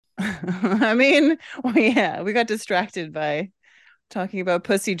I mean, well, yeah, we got distracted by talking about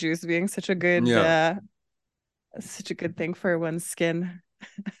pussy juice being Yeah, such a good thing for one's skin.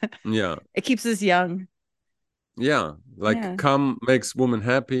 yeah, It keeps us young. yeah. Like Yeah. cum makes woman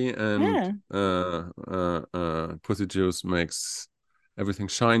happy, and Yeah. pussy juice makes everything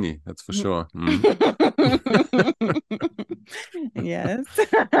shiny. That's for sure. Mm. Yes.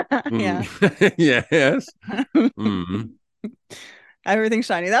 Mm. Yeah. Yes. Mm. Everything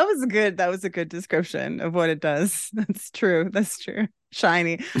shiny. That was a good description of what it does. That's true. That's true.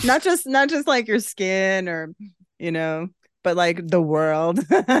 Shiny. Not just like your skin or, you know, but like the world,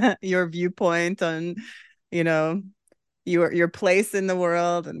 your viewpoint on, you know, your place in the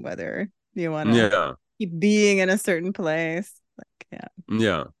world and whether you want to Yeah, keep being in a certain place. Like, yeah,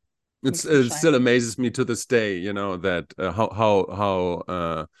 yeah. makes them It still shiny. amazes me to this day, that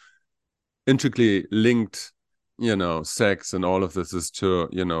how intricately linked, sex and all of this is to,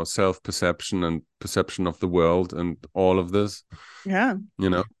 self-perception and perception of the world and all of this, Yeah. you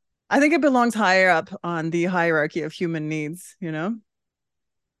know. I think it belongs higher up on the hierarchy of human needs,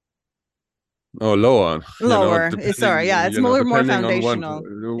 Oh, lower, Lower. Sorry. depending, Yeah. It's more depending on what,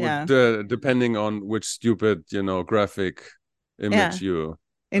 foundational. Yeah. depending on which stupid, graphic Yeah. image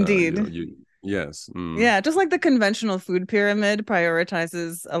Indeed. yes. Mm. Yeah, just like the conventional food pyramid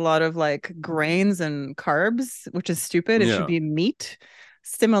prioritizes a lot of like grains and carbs, which is stupid. It should Yeah. be meat.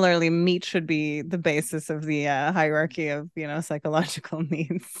 Similarly, meat should be the basis of the hierarchy of, psychological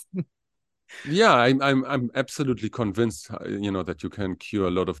needs. Yeah, I'm absolutely convinced, that you can cure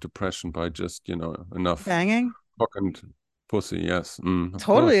a lot of depression by just, enough Banging. cock and pussy. Yes, of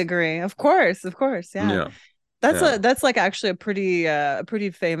Totally course. agree. Of course, of course. Yeah. Yeah, That's yeah. that's like actually a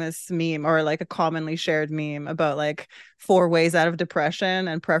pretty famous meme or like a commonly shared meme about like four ways out of depression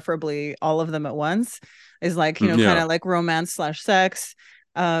and preferably all of them at once is like, kind Yeah, of like romance slash sex,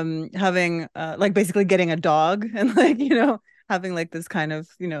 having like basically getting a dog and like, having like this kind of,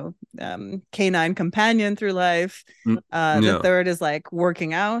 canine companion through life. The yeah, third is like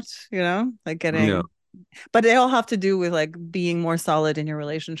working out, like yeah, but they all have to do with like being more solid in your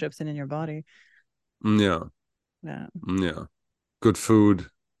relationships and in your body. yeah, Yeah. yeah. Good food,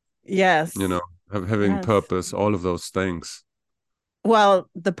 you Yes. know, having Yes. purpose, all of those things. Well,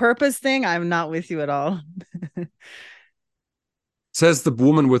 the purpose thing, I'm not with you at all. Says the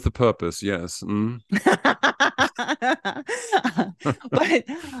woman with the purpose. Yes. Mm. But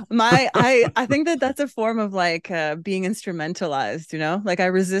I think that that's a form of like being instrumentalized, like I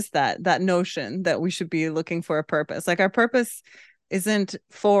resist that notion that we should be looking for a purpose. Like our purpose isn't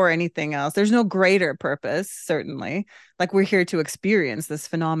for anything else. There's no greater purpose, certainly. Like we're here to experience this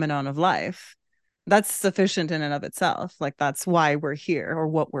phenomenon of life. That's sufficient in and of itself. Like that's why we're here or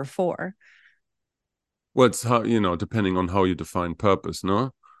what we're for. Well, it's how, depending on how you define purpose,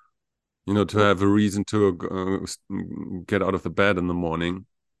 no? To have a reason to get out of the bed in the morning,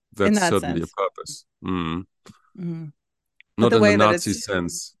 In that's that certainly a sense. purpose. Mm. Mhm. But Not the in the way that Nazi it's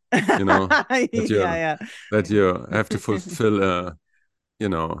sense, that you yeah, have to yeah. fulfill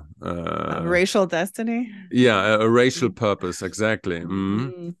Racial destiny. yeah, a racial purpose, exactly.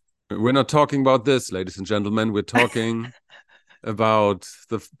 Mm. Mhm. We're not talking about this, ladies and gentlemen. We're talking about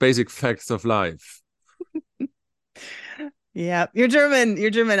the basic facts of life. Yeah, your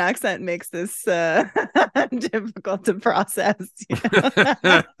German accent makes this difficult to process.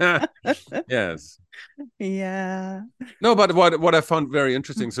 Yes. Yeah. No, but what I found very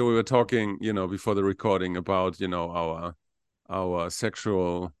interesting. So we were talking, before the recording about, our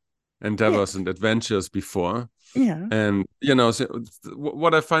sexual Yeah. endeavors and adventures before. Yeah. And so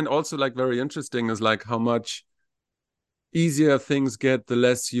what I find also like very interesting is like how much easier things get the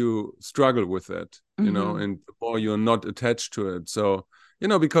less you struggle with it, Hmm. and the more you're not attached to it. So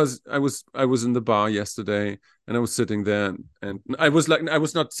because I was in the bar yesterday, and I was sitting there, and I was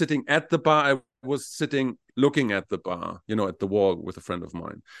not sitting at the bar, I was sitting looking at the bar, at the wall with a friend of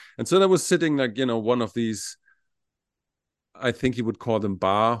mine. And so I was sitting like, one of these, I think you would call them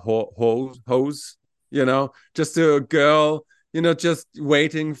bar hose, just a girl, just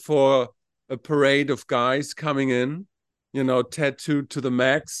waiting for a parade of guys coming in, tattooed to the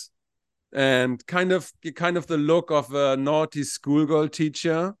max, and kind of the look of a naughty schoolgirl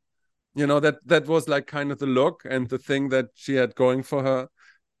teacher. That was like kind of the look and the thing that she had going for her.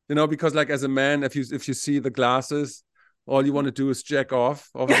 Because like as a man, if you see the glasses, all you want to do is jack off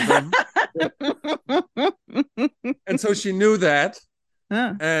of them. And so she knew that,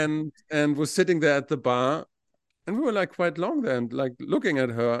 Huh. and was sitting there at the bar, and we were like quite long there and like looking at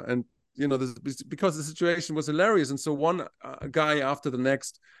her, and this, because the situation was hilarious. And so one guy after the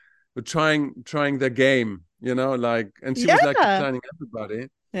next were trying their game, like, and she was like Yeah. declining everybody.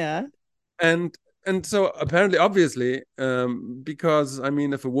 Yeah. and so apparently, obviously, because I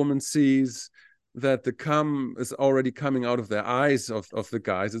mean, if a woman sees that the cum is already coming out of their eyes of the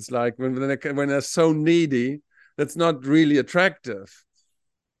guys, it's like when they're so needy, that's not really attractive.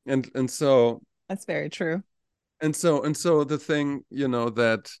 And so That's very true. and so the thing,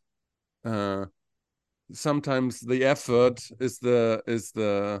 that uh sometimes the effort is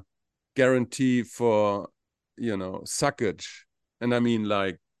the guarantee for, suckage, and I mean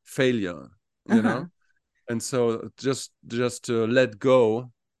like failure, you Uh-huh. know and so just to let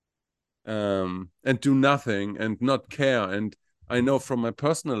go, and do nothing and not care. And I know from my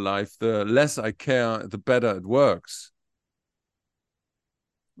personal life, the less I care, the better it works,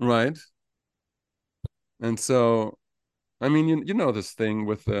 right? And so, I mean, this thing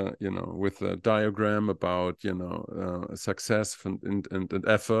with the diagram about, success and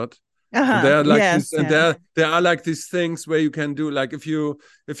effort. And Uh-huh. there are like these, Yes, and yeah. there are like these things where you can do, like, if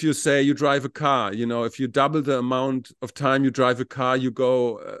you say you drive a car, if you double the amount of time you drive a car, you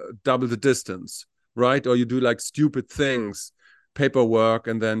go, double the distance, right? Or you do like stupid things, paperwork,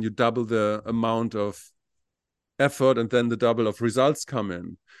 and then you double the amount of effort, and then the double of results come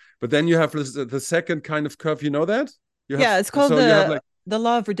in. But then you have the second kind of curve. You know that you have Yeah, it's called so you have like, the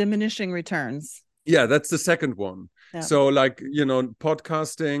law of diminishing returns. yeah, that's the second one. Yeah. So like,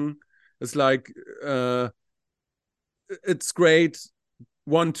 podcasting is like, uh it's great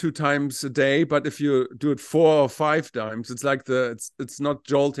 1-2 times a day, but if you do it 4 or 5 times, it's like it's not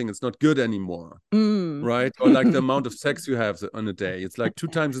jolting, it's not good anymore, Mm. right? Or like the amount of sex you have on a day, it's like 2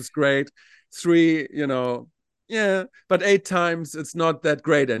 times it's great, three, yeah, but 8 times it's not that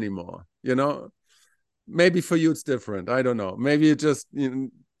great anymore. Maybe for you it's different. I don't know. Maybe it just,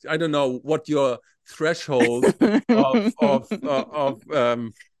 I don't know what your threshold of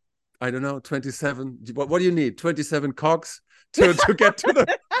I don't know, 27. What do you need? 27 cocks to get to the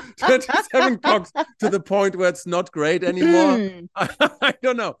 27 cocks to the point where it's not great anymore. I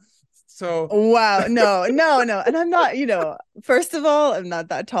don't know. So Wow. No, no, no. And I'm not, first of all, I'm not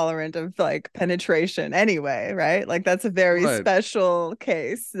that tolerant of like penetration anyway, right? Like that's a very right. special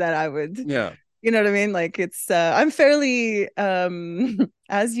case that I would, Yeah. you know what I mean? Like it's I'm fairly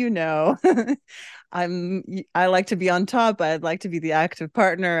as you know, I like to be on top. I'd like to be the active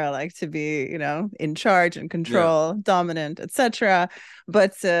partner. I like to be, in charge and Yeah. control, dominant, etc.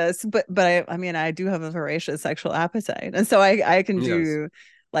 But I mean, I do have a voracious sexual appetite, and so I can Yes. do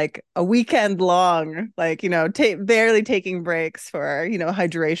like a weekend long, like barely taking breaks for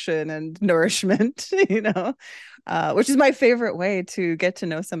hydration and nourishment, which is my favorite way to get to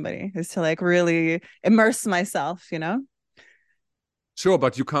know somebody is to like really immerse myself. Sure,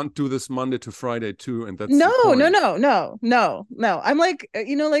 but you can't do this Monday to Friday too, and that's the No, no, point. no, no, no, no. I'm like,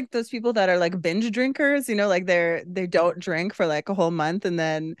 like those people that are like binge drinkers, like they don't drink for like a whole month and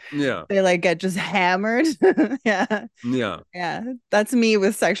then Yeah. they like get just hammered. Yeah. Yeah. Yeah. That's me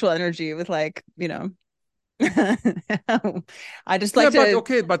with sexual energy, with like, I just Yeah, like but to,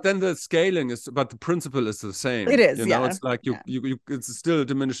 okay, but then the scaling is, but the principle is the it same. is, yeah. It's like Yeah. it's still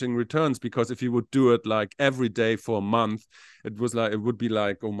diminishing returns, because if you would do it like every day for a month, it would be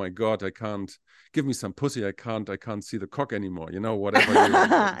like, oh my God, I can't, give me some pussy. I can't see the cock anymore. Whatever your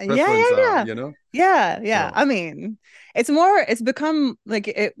Yeah, yeah, preference are. yeah. Yeah, yeah. So I mean, it's become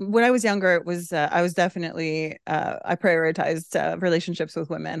like when I was younger, it was I was definitely I prioritized relationships with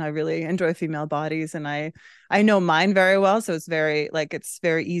women. I really enjoy female bodies and I know mine very well, so it's very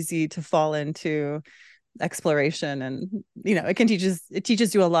easy to fall into exploration, and it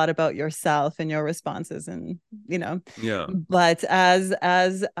teaches you a lot about yourself and your responses, and yeah, but as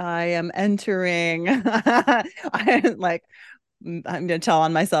I am entering I like I'm going to tell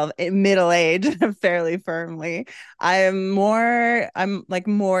on myself middle age fairly firmly. I'm like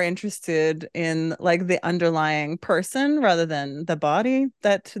more interested in like the underlying person rather than the body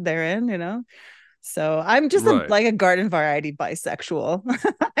that they're in. So I'm just right, like a garden variety bisexual,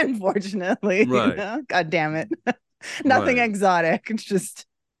 unfortunately. right, God damn it. Nothing right. exotic. It's just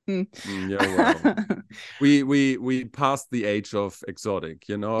Yeah, well, we passed the age of exotic.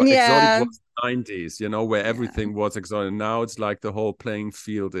 Exotic yeah. was 90s, where Yeah. everything was exotic. Now it's like the whole playing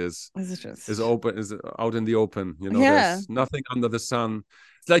field is It's is just open, is out in the open. yeah. There's nothing under the sun.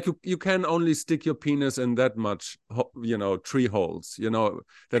 It's like you can only stick your penis in that much, tree holes,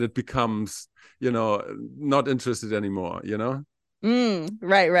 that it becomes, not interested anymore.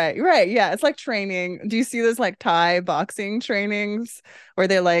 Right, right, right. Yeah, it's like training. Do you see this like Thai boxing trainings where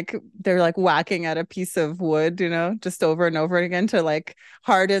they're like whacking at a piece of wood, just over and over again to like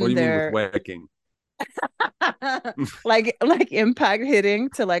What do harden you mean with their whacking? like impact hitting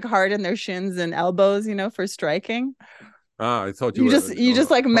to like harden their shins and elbows, for striking. Ah, I thought you You were. just you just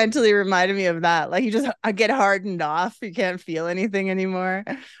like mentally reminded me of that. Like you just I get hardened off. You can't feel anything anymore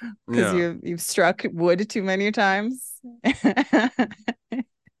because Yeah. you've struck wood too many times.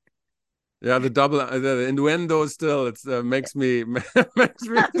 Yeah, the innuendo still it's makes me makes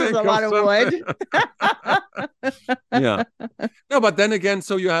me There's a think of lot of wood. something. Yeah. No, but then again,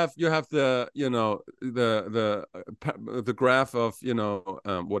 so you have the the graph of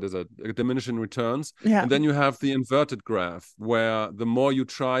what is it, diminishing returns, Yeah. and then you have the inverted graph where the more you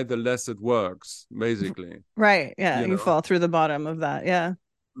try, the less it works, basically. Right. Yeah. You You know, fall through the bottom of that. Yeah.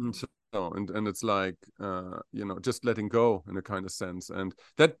 and so and it's like just letting go in a kind of sense, and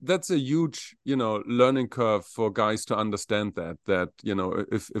that's a huge learning curve for guys to understand that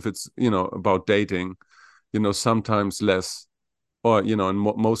if it's about dating, sometimes less or in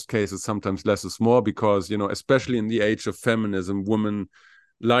most cases sometimes less is more because especially in the age of feminism, women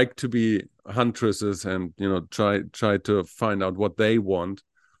like to be huntresses and try to find out what they want,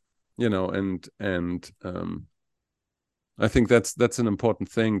 and I think that's an important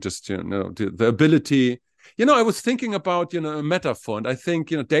thing, just the ability. I was thinking about a metaphor, and I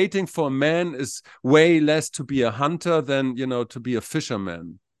think dating for a man is way less to be a hunter than to be a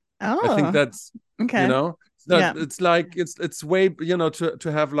fisherman. I think Oh, that's okay. Yeah. it's like it's way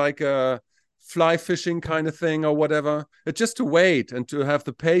to have like a fly fishing kind of thing or whatever. It's just to wait and to have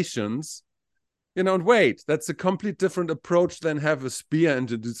the patience, and wait. That's a complete different approach than have a spear and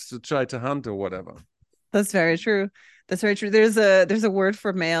to try to hunt or whatever. That's very true. That's very true. There's a word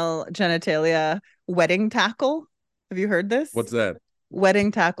for male genitalia, wedding tackle. Have you heard this? What's that?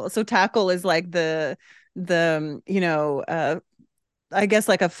 Wedding tackle. So tackle is like the I guess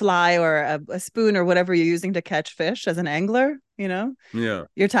like a fly or a spoon or whatever you're using to catch fish as an angler. Yeah.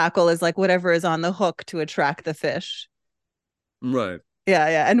 Your tackle is like whatever is on the hook to attract the fish. Right. Yeah,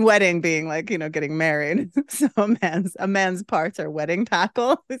 yeah. And wedding being like, getting married. So a man's parts are wedding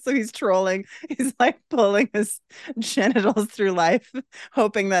tackle. So he's trolling. He's like pulling his genitals through life,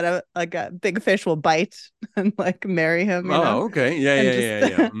 hoping that a big fish will bite and like marry him, Oh, okay. Yeah, and yeah,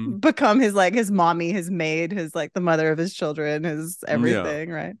 just yeah, yeah. Mm. become his mommy, his maid, his like the mother of his children, his Yeah.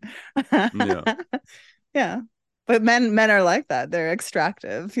 everything, right? Yeah. Yeah. But men are like that. They're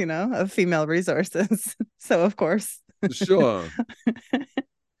extractive, of female resources. So of course. Sure.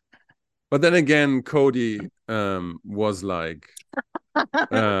 But then again, Cody was like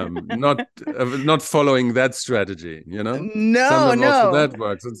not following that strategy, No, Sometimes also no. that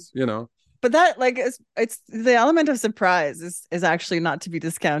works. It's. But that like it's the element of surprise is actually not to be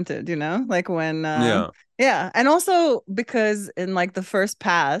discounted, like when Yeah. yeah, and also because in like the first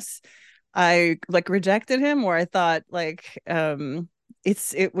pass I like rejected him, or I thought like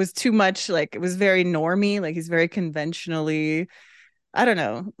it was too much, like it was very normy, like he's very conventionally, I don't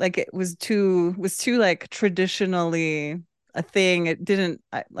know, like it was too like traditionally a thing. It didn't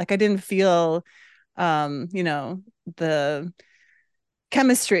I didn't feel the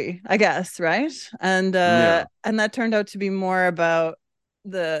chemistry, I guess, right? Yeah. And that turned out to be more about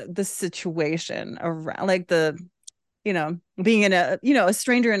the situation around, like being in a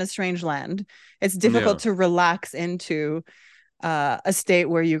stranger in a strange land. It's difficult Yeah. to relax into a state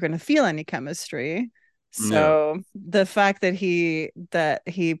where you're going to feel any chemistry. Yeah. So the fact that he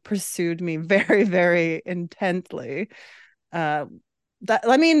pursued me very, very intently, uh, that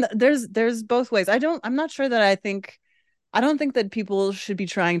I mean, there's both ways. I'm not sure that I don't think that people should be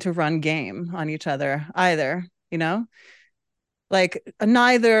trying to run game on each other either. Like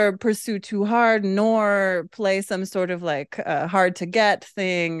neither pursue too hard nor play some sort of like hard to get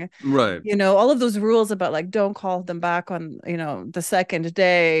thing. Right. All of those rules about like don't call them back on the second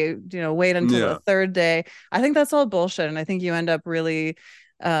day, wait until the Yeah. third day. I think that's all bullshit, and I think you end up really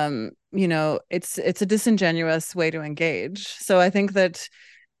it's a disingenuous way to engage. So I think that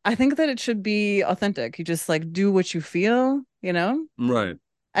it should be authentic. You just like do what you feel, Right.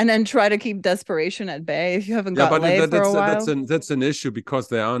 and then try to keep desperation at bay if you haven't Yeah, got but laid for a while. that's an issue because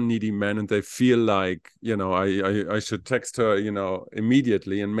there are needy men and they feel like I should text her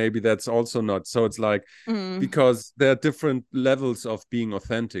immediately, and maybe that's also not. So it's like Mm. because there are different levels of being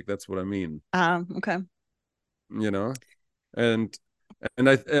authentic. That's what I mean. Okay. You know, and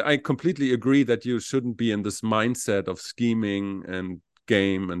I completely agree that you shouldn't be in this mindset of scheming and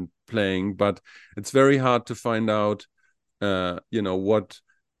game and playing, but it's very hard to find out,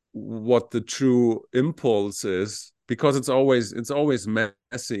 what the true impulse is because it's always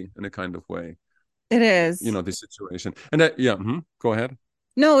messy in a kind of way, It is. the situation. And yeah, go ahead.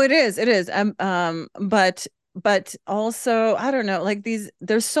 No, it is. It is. But also, I don't know, like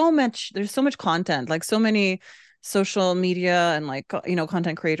there's so much content, like so many social media and like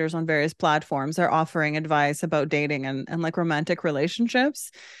content creators on various platforms are offering advice about dating and like romantic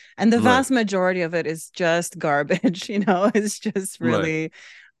relationships, and the Right. vast majority of it is just garbage. It's just Right. really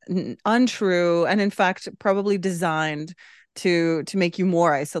untrue, and in fact probably designed to make you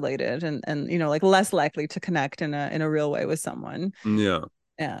more isolated and like less likely to connect in a real way with someone. Yeah.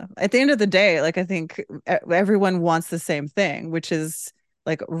 Yeah, at the end of the day, like I think everyone wants the same thing, which is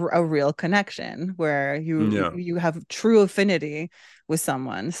like a real connection where you Yeah. you have true affinity with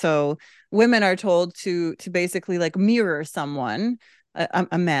someone. So women are told to basically like mirror someone,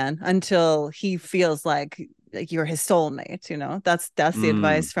 a man, until he feels like you're his soulmate. That's the Mm.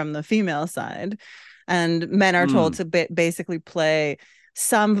 advice from the female side, and men are told Mm. to basically play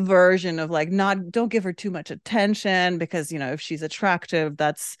some version of like, not don't give her too much attention, because if she's attractive,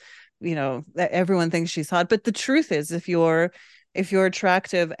 that's everyone thinks she's hot. But the truth is, if you're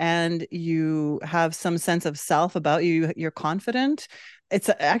attractive and you have some sense of self about you, you're confident, it's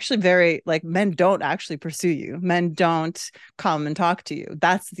actually very like, men don't actually pursue you, men don't come and talk to you.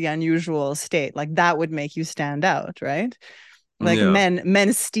 That's the unusual state, like that would make you stand out, right? Like Yeah.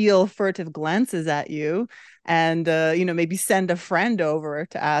 men steal furtive glances at you, and maybe send a friend over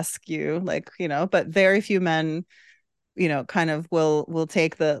to ask you, like, but very few men kind of will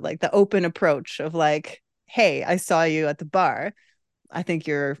take the like the open approach of like, hey, I saw you at the bar, I think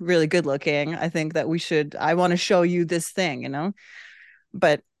you're really good looking, I think that I want to show you this thing.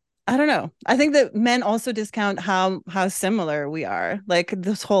 But I don't know. I think that men also discount how similar we are. Like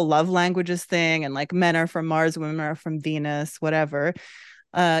this whole love languages thing, and like men are from Mars, women are from Venus, whatever.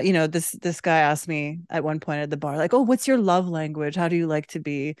 This guy asked me at one point at the bar, like, "Oh, what's your love language? How do you like to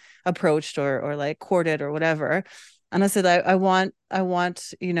be approached or like courted or whatever?" And I said, I want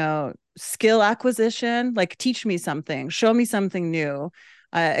skill acquisition, like teach me something, show me something new,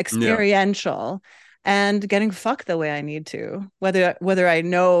 Yeah. experiential, and getting fucked the way I need to, whether I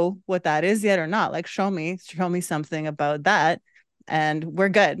know what that is yet or not. Like show me something about that, and we're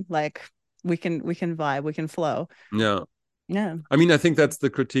good. Like we can vibe, we can flow. Yeah. Yeah. I mean, I think that's the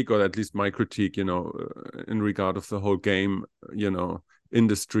critique, or at least my critique, in regard of the whole game,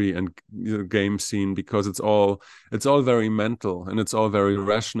 industry and game scene, because it's all very mental, and it's all very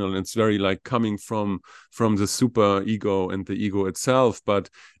rational, and it's very like coming from the super ego and the ego itself. But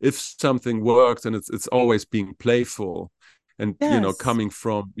if something works, and it's always being playful, and Yes. coming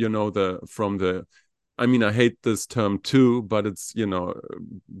from the I mean, I hate this term too, but it's,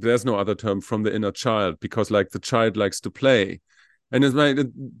 there's no other term, from the inner child, because like the child likes to play. And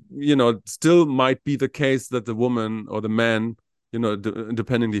it still might be the case that the woman or the man,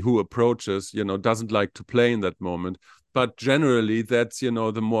 depending who approaches, doesn't like to play in that moment. But generally, that's,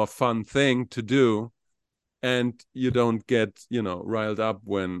 the more fun thing to do. And you don't get, riled up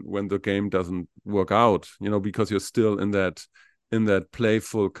when the game doesn't work out, because you're still in that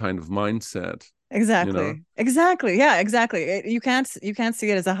playful kind of mindset, you know? Exactly. Yeah, exactly. You can't see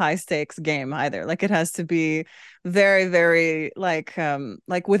it as a high stakes game either. Like it has to be very, very like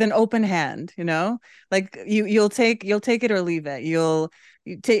with an open hand. Like you'll take it or leave it. You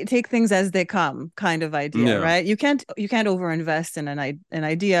take things as they come, kind of idea, Yeah. right? You can't overinvest in an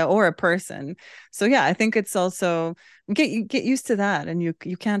idea or a person. So yeah, I think it's also get used to that, and you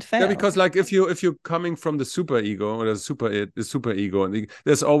can't Yeah, fail. because like if you're coming from the super ego, or the super ego, and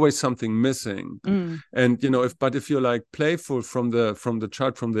there's always something missing. Mm. And if you're like playful from the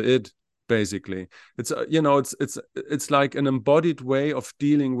child, from the id, basically, it's it's like an embodied way of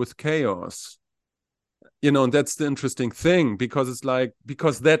dealing with chaos. And that's the interesting thing, because it's like,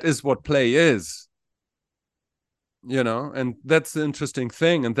 because that is what play is. And that's the interesting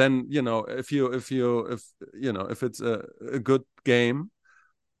thing. And then, if it's a good game,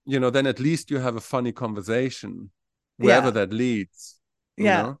 then at least you have a funny conversation, wherever Yeah. that leads, you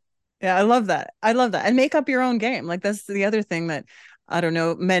Yeah. know? Yeah, I love that. I love that. And make up your own game. Like that's the other thing that I don't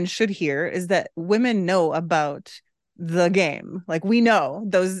know, men should hear, is that women know about the game. Like we know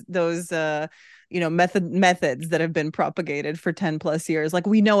those methods that have been propagated for 10 plus years. Like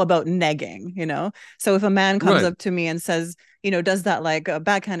we know about negging. So if a man comes Right. up to me and says, does that like a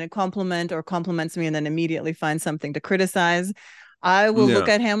backhanded compliment or compliments me and then immediately finds something to criticize, I will look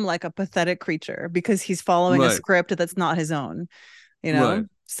Yeah. at him like a pathetic creature because he's following a Right. script that's not his own. Right.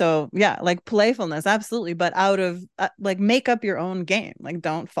 So yeah, like playfulness, absolutely, but out of like make up your own game. Like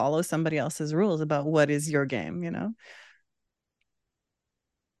don't follow somebody else's rules about what is your game.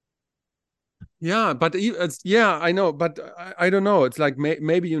 Yeah, but yeah, I know, but I don't know. It's like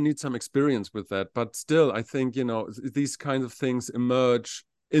maybe you need some experience with that, but still, I think these kinds of things emerge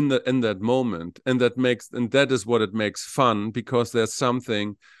in that moment, and that is what it makes fun, because there's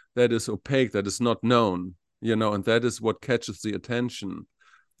something that is opaque, that is not known. and that is what catches the attention.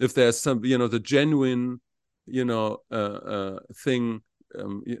 If there's some, the genuine, thing,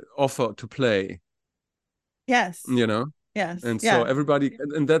 offer to play, Yes. you know Yes. and so Yeah. everybody,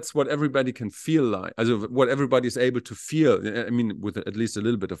 and that's what everybody can feel like, also what everybody is able to feel, I mean, with at least a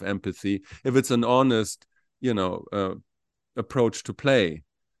little bit of empathy, if it's an honest, approach to play.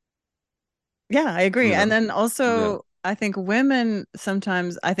 Yeah, I agree. you And know then yeah, also, I think women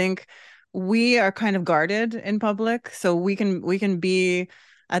sometimes, I think we are kind of guarded in public, so we can be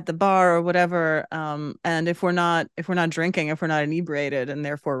at the bar or whatever, and if we're not drinking, if we're not inebriated and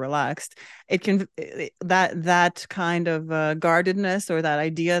therefore relaxed, that kind of guardedness, or that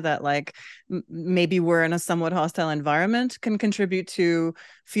idea that like maybe we're in a somewhat hostile environment, can contribute to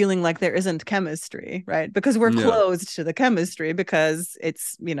feeling like there isn't chemistry, right? Because we're yeah, closed to the chemistry, because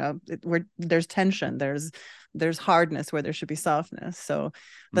it's, there's tension, there's hardness where there should be softness. So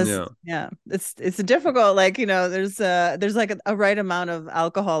that's, yeah, yeah, it's a difficult, like, there's like a right amount of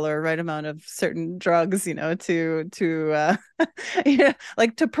alcohol or a right amount of certain drugs, to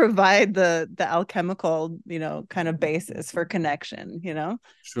like to provide the alchemical, kind of basis for connection.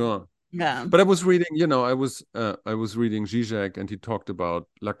 sure. Yeah. But I was reading, I was reading Zizek, and he talked about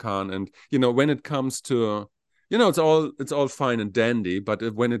Lacan, and when it comes to, it's all fine and dandy, but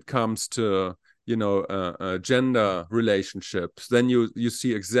when it comes to, gender relationships, then you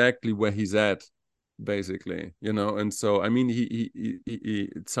see exactly where he's at, basically, and so I mean, he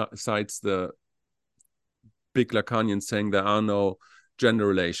cites the big Lacanian saying there are no gender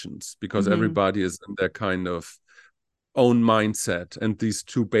relations, because Mm-hmm. everybody is in their kind of own mindset, and these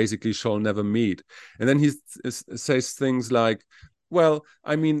two basically shall never meet. And then he says things like, well,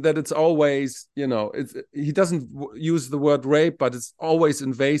 I mean, that it's always, he doesn't use the word rape, but it's always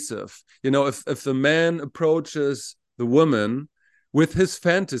invasive. If the man approaches the woman with his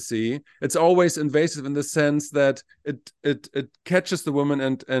fantasy, it's always invasive, in the sense that it catches the woman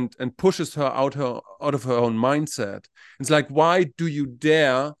and pushes her out of her own mindset. It's like, why do you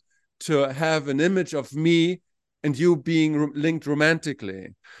dare to have an image of me and you being linked romantically?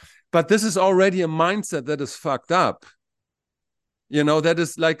 But this is already a mindset that is fucked up.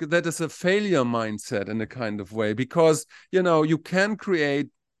 That is a failure mindset in a kind of way, because you can create,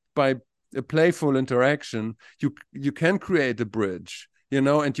 by a playful interaction, you can create a bridge,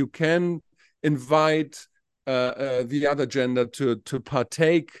 and you can invite the other gender to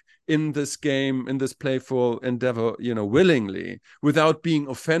partake in this game, in this playful endeavor, willingly, without being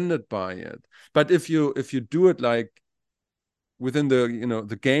offended by it. But if you do it like within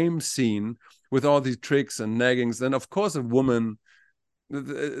the game scene, with all these tricks and naggings, then of course a woman,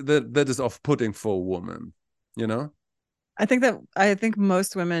 that is off-putting for a woman, you know I think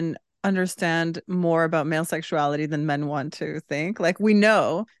most women understand more about male sexuality than men want to think. Like, we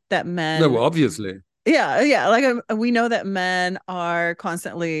know that no, men, well, obviously. yeah, yeah, like, we know that men are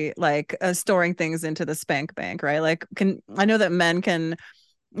constantly like storing things into the spank bank, right? Like, can I know that men can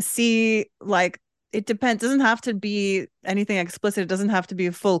see, like, it depends, it doesn't have to be anything explicit, it doesn't have to be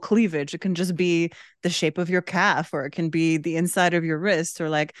a full cleavage, it can just be the shape of your calf, or it can be the inside of your wrist, or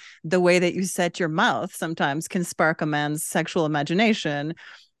like the way that you set your mouth sometimes can spark a man's sexual imagination.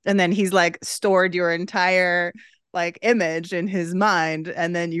 And then he's like stored your entire like image in his mind,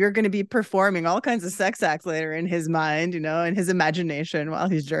 and then you're going to be performing all kinds of sex acts later in his mind, in his imagination, while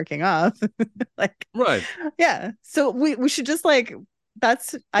he's jerking off. Like, Right. yeah, so we should just like, I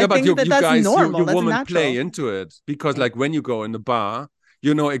Yeah, but think you that you that's guys, you normal, that's women play natural. into it, because Yeah. like when you go in the bar,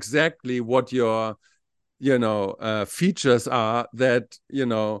 you know exactly what your features are, that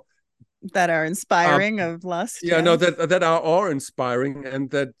That are are, inspiring of lust, yeah, no, yeah. that are awe-inspiring, and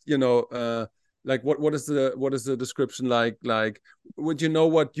that like what is the description, like would,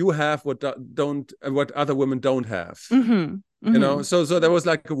 what you have, what don't, what other women don't have. Mm-hmm. Mm-hmm. So there was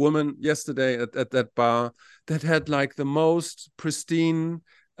like a woman yesterday at that bar that had like the most pristine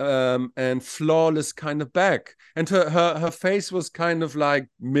and flawless kind of back, and her face was kind of like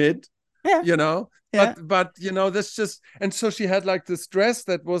mid, Yeah. you know Yeah. but that's just, and so she had like this dress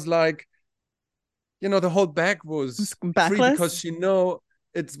that was like, the whole back was free, because Backless.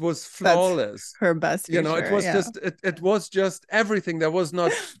 it was That's flawless. her best It feature, was yeah. just, it was just everything. There was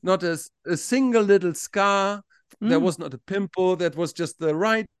not a single little scar. There Mm. was not a pimple. That was just the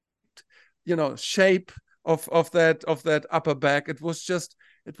right, shape of that upper back. It was just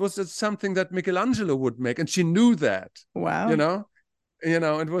something that Michelangelo would make, and she knew that. You Wow. know,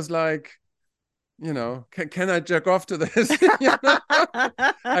 it was like, can I jerk off to this?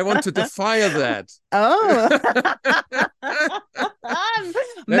 I want to defy that. Oh.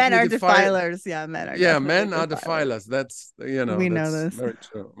 Let Men me are defy. defilers. Yeah, men are Yeah, definitely men are defilers. defilers. That's We know that's this. very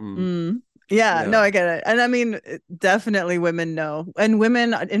true. Mm. Yeah, no, Yeah. I get it. And I mean, definitely women know. And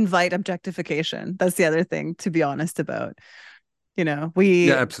women invite objectification. That's the other thing to be honest about. Yeah,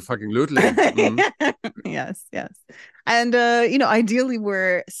 We absolutely. Mm. yes, yes. And ideally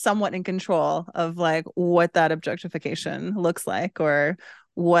we're somewhat in control of like what that objectification looks like, or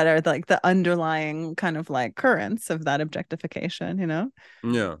what are like the underlying kind of like currents of that objectification. Yeah.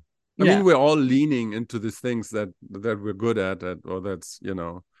 I Yeah. mean, we're all leaning into these things that we're good at, or that's,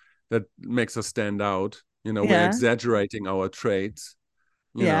 that makes us stand out. We're Yeah. exaggerating our traits,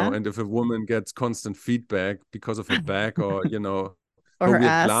 Yeah. and if a woman gets constant feedback because of her back, or, Or her her weird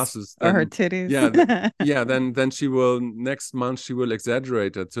ass glasses, or her then titties. yeah, yeah, then she will, next month she will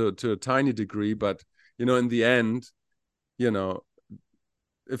exaggerate it to a tiny degree, but in the end, you know,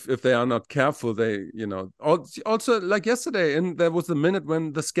 if they are not careful, they, also like yesterday, and there was the minute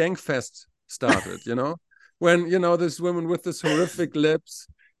when the skank fest started, when, this woman with this horrific lips,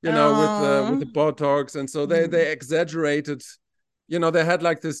 with Oh. the Botox, and so they exaggerated, they had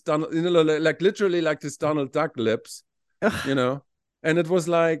like this Donald, like literally like this Donald Duck lips, you Ugh. know, and it was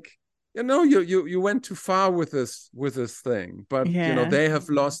like, you went too far with this thing, but Yeah. they have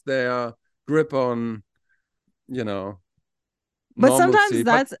lost their grip on, you know But sometimes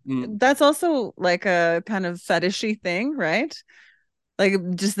normalcy, but that's also like a kind of fetishy thing, right? Like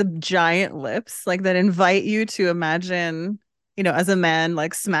just the giant lips, like that invite you to imagine, as a man,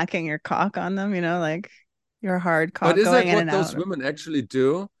 like smacking your cock on them, like your hard but cock is going that in what and those out. women actually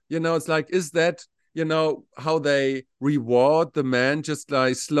do? It's like, is that, how they reward the man, just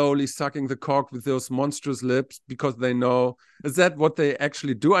like slowly sucking the cock with those monstrous lips because they know, is that what they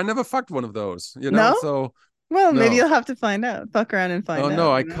actually do? I never fucked one of those, No? so Well, maybe no. you'll have to find out. Fuck around and Oh find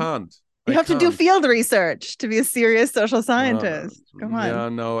no, I out. can't. You I have to do can't. field research to be a serious social scientist. Come on. Yeah,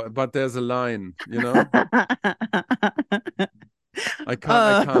 no, but there's a line. I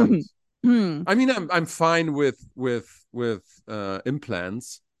can't. um, hmm. I mean, I'm fine with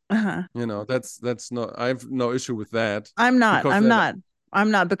implants. Uh-huh. That's not, I have no issue with that, I'm not. because I'm then, not.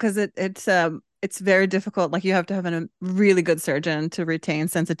 I'm not because it's very difficult. Like you have to have a really good surgeon to retain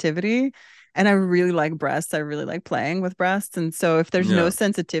sensitivity. And I really like breasts. I really like playing with breasts. And so if there's no yeah.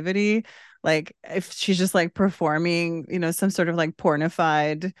 sensitivity, like if she's just like performing, some sort of like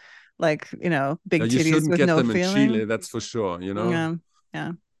pornified, like, Yeah, big you titties shouldn't with get no them in feeling. Chile, that's for sure. Yeah.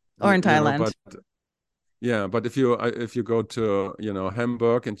 Yeah. Or in But Thailand. yeah, but if you go to,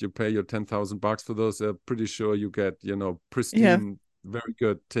 Hamburg, and you pay your $10,000 for those, they're pretty sure you get, Yeah. pristine, very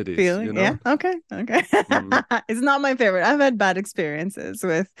good titties. Feeling. Yeah. Okay. Okay. Mm. It's not my favorite. I've had bad experiences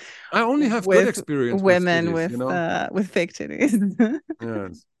with I only have good with experience with women titties. with fake titties.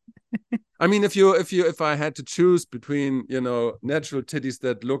 Yes. I mean, if I had to choose between, natural titties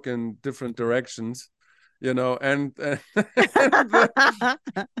that look in different directions, and you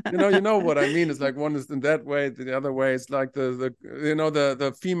know what I mean. It's like one is in that way, the other way is like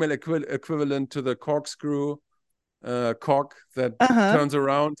the female equivalent to the corkscrew cock that Uh-huh. turns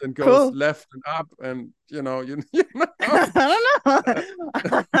around and goes Cool. left and up, and you know. I don't know.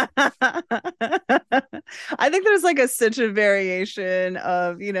 I think there's like such a variation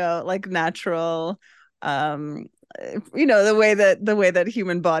of, like natural the way that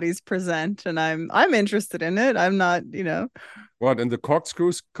human bodies present, and I'm interested in it. I'm not, What, in the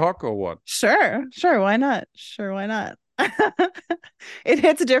corkscrews cock or what? sure, sure, why not? Sure, why not? It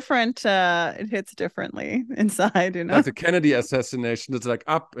hits differently inside. Like the Kennedy assassination, it's like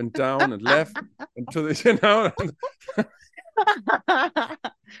up and down and left and to the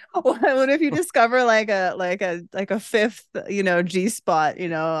What if you discover like a fifth, G spot,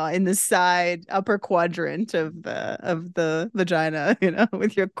 in the side upper quadrant of the vagina,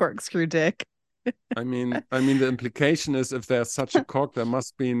 with your corkscrew dick. I mean, the implication is, if there's such a cock, there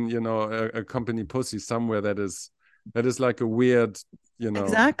must be, a company pussy somewhere that is like a weird, you know,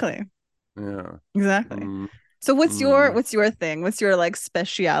 Exactly. yeah. Exactly. Mm, So what's your mm. what's your thing? What's your like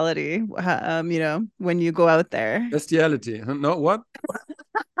speciality? When you go out there. Bestiality. Huh? No, what?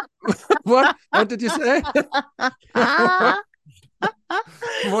 What? What did you say?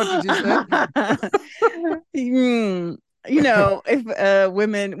 What did you say? Hmm. If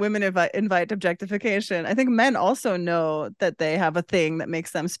women invite objectification, I think men also know that they have a thing that makes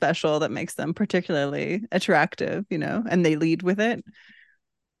them special, that makes them particularly attractive, and they lead with it.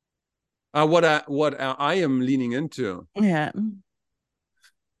 What I am leaning into. Yeah.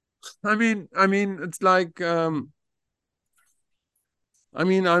 I mean, it's like, I'm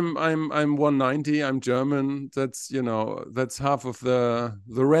 190. I'm German. That's half of the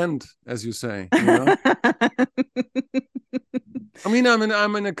rent, as you say. I mean,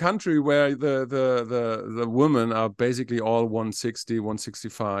 I'm in a country where the women are basically all 160,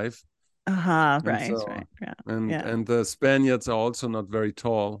 165. Uh-huh. And Right, so right. Yeah. and Yeah. and the Spaniards are also not very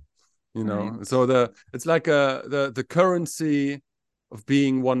tall, you know. Right. So it's like the currency of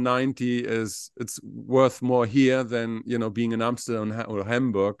being 190 is it's worth more here than, you know, being in Amsterdam or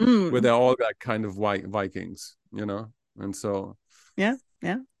Hamburg, where Mm. they're all like kind of Vikings, you know. And so Yeah.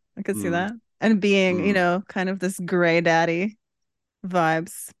 Yeah. I could see mm, that. And being, mm. kind of this gray daddy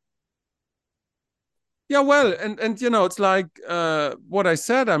vibes. Yeah, well, and you know, it's like what I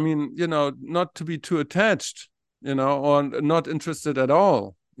said. I mean, you know, not to be too attached, you know, or not interested at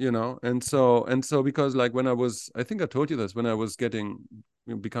all, you know. And so because like when I was, I think I told you this, when I was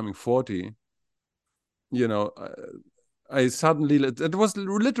becoming 40, you know, I suddenly, it was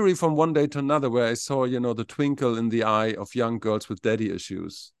literally from one day to another where I saw, you know, the twinkle in the eye of young girls with daddy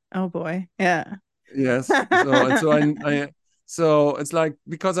issues. Oh boy. Yeah. Yes. So it's like,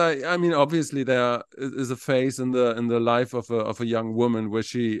 because I mean obviously there is a phase in the life of a young woman where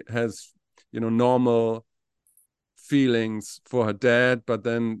she has, you know, normal feelings for her dad, but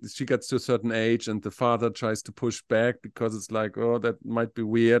then she gets to a certain age and the father tries to push back because it's like, oh, that might be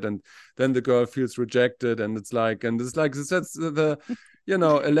weird, and then the girl feels rejected, and it's like that's the, you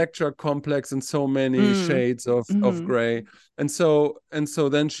know, Electra complex in so many Mm. shades of Hmm. gray. And so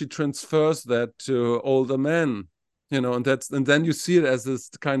then she transfers that to older men, you know, and then you see it as this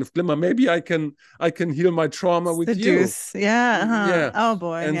kind of glimmer. Maybe I can heal my trauma with you. Seduce. Yeah. Uh-huh. Yeah. Oh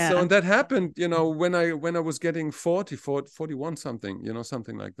boy. And so, Yeah. and that happened, you know, when I was getting 41 something, you know,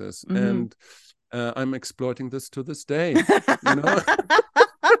 something like this. Hmm. And I'm exploiting this to this day, you know.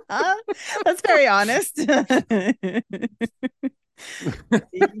 That's very honest.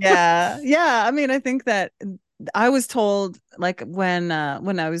 Yeah. Yeah. I mean, I think that I was told, like, when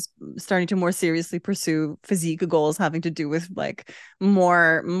I was starting to more seriously pursue physique goals having to do with like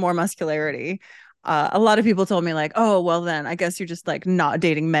more muscularity. A lot of people told me like, oh, well then I guess you're just like not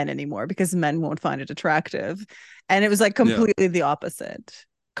dating men anymore because men won't find it attractive. And it was like Yeah. completely the opposite.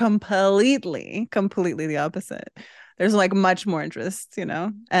 Completely the opposite. There's like much more interest,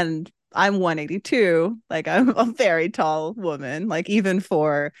 and I'm 182. Like I'm a very tall woman, like even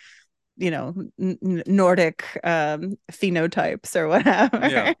for, Nordic phenotypes or Yeah.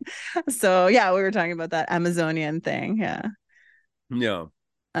 whatever. So yeah, we were talking about that Amazonian thing. Yeah. Yeah.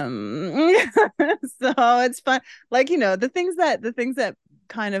 Um so it's fun. Like, the things that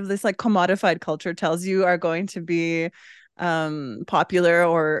kind of this like commodified culture tells you are going to be popular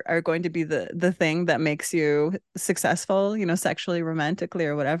or are going to be the thing that makes you successful, sexually, romantically,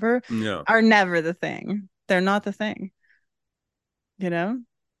 or whatever, Yeah. are never the thing. They're not the thing, you know?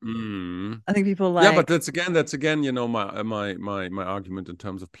 Mm. I think people Yeah, but like, that's again, you know, my argument in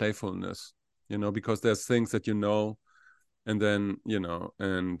terms of playfulness, you know, because there's things that you know, and then, you know,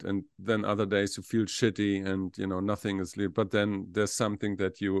 and then other days you feel shitty, and you know nothing is real, but then there's something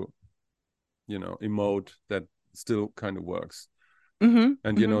that you know, emote that still kind of works. mm-hmm,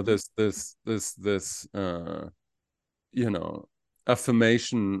 And you know, mm-hmm. this you know,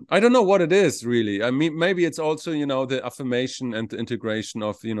 affirmation, I don't know what it is really. I mean, maybe it's also, you know, the affirmation and the integration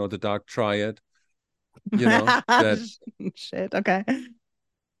of, you know, the dark triad, you know, that Shit. Okay.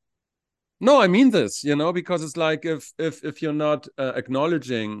 no, I mean this, you know, because it's like if you're not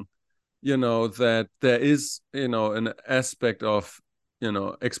acknowledging, you know, that there is, you know, an aspect of, you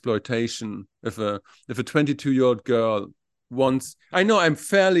know, exploitation. If a 22-year-old girl wants, I know I'm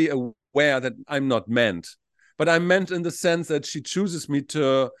fairly aware that I'm not meant, but I'm meant in the sense that she chooses me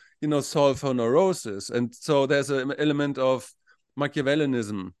to, you know, solve her neurosis, and so there's an element of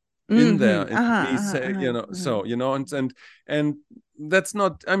Machiavellianism in there, Mm-hmm. in Uh-huh, me uh-huh, say, uh-huh, you know, uh-huh. so, you know, and that's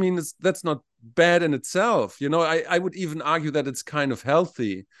not, I mean, that's not bad in itself, you know. I would even argue that it's kind of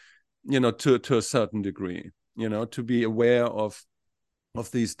healthy, you know, to a certain degree, you know, to be aware of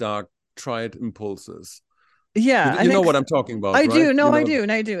these dark triad impulses. Yeah, I You know think what I'm talking about, I right? do. You No, I know. do.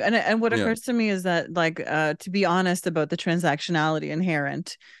 And I do. And what Yeah. occurs to me is that, like, to be honest about the transactionality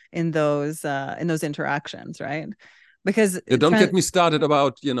inherent in those interactions, right? Because Yeah, don't get me started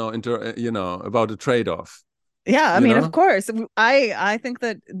about, you know, you know, about a trade-off, yeah, I you mean, of know, course. I think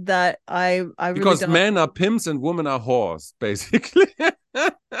that I really because don't. men are pimps and women are whores, basically.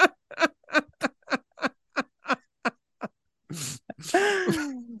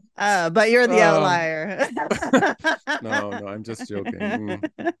 But you're the um, outlier. no, I'm just joking.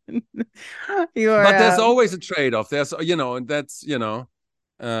 You're But there's always a trade-off. There's, you know, and that's, you know,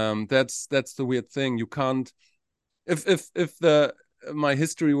 that's the weird thing. You can't, if the my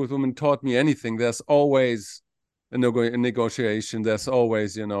history with women taught me anything, there's always a negotiation. There's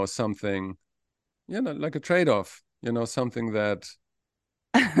always, you know, something, you know, like a trade-off, you know, something that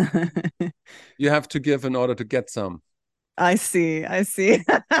you have to give in order to get some. I see. I see.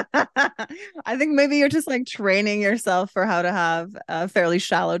 I think maybe you're just like training yourself for how to have fairly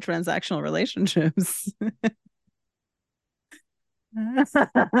shallow transactional relationships.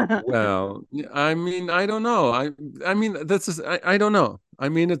 Well, I mean, I don't know. I mean, this is I don't know. I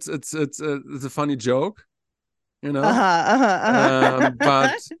mean, it's a funny joke, you know. But Uh-huh.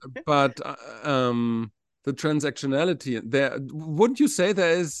 but the transactionality there, wouldn't you say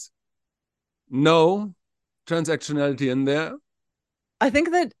there is no transactionality in there? I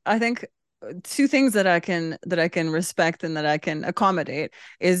think two things that I can respect and that I can accommodate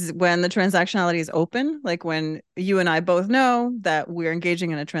is when the transactionality is open, like when you and I both know that we're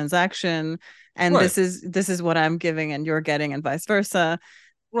engaging in a transaction and Right, this is what I'm giving and you're getting and vice versa.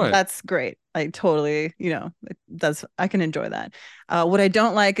 right. That's great. I totally, you know, that's I can enjoy that. What I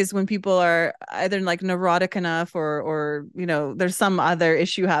don't like is when people are either like neurotic enough or you know, there's some other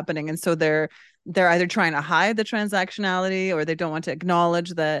issue happening, and so they're either trying to hide the transactionality or they don't want to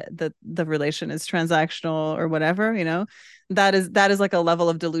acknowledge that the relation is transactional or whatever. You know, that is like a level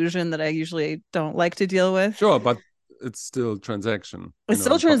of delusion that I usually don't like to deal with. Sure, but it's still transaction, you It's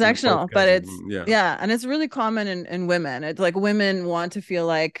know, still in both transactional, but cases. it's Yeah, yeah, and it's really common in women. It's like women want to feel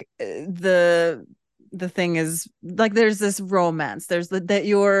like the thing is like there's this romance. There's that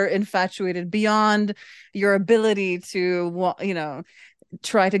you're infatuated beyond your ability to you know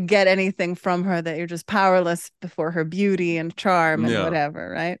try to get anything from her, that you're just powerless before her beauty and charm and yeah, whatever,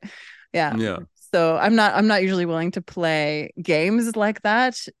 right? Yeah. yeah. So I'm not usually willing to play games like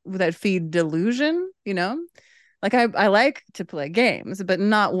that feed delusion, you know? Like I like to play games, but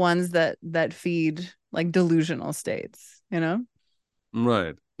not ones that feed like delusional states, you know?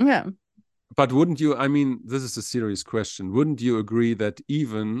 Right. Yeah. But wouldn't you, I mean, this is a serious question. Wouldn't you agree that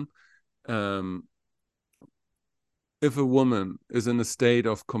even um, if a woman is in a state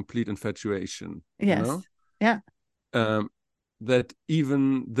of complete infatuation, you know, Yes. Yeah. um, that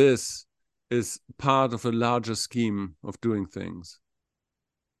even this is part of a larger scheme of doing things?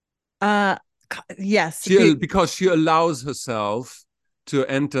 Uh yes. Because she allows herself to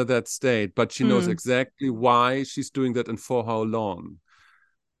enter that state, but she knows Mm. exactly why she's doing that and for how long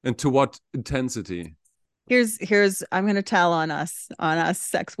and to what intensity. Here's I'm gonna tell on us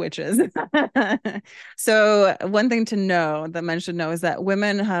sex witches. So one thing to know that men should know is that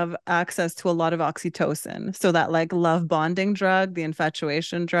women have access to a lot of oxytocin. So that like love bonding drug, the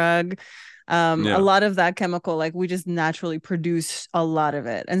infatuation drug, a Yeah, lot of that chemical, like we just naturally produce a lot of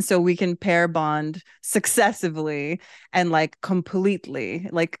it. And so we can pair bond successively and like completely,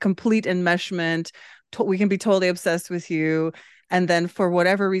 like complete enmeshment. We can be totally obsessed with you. And then for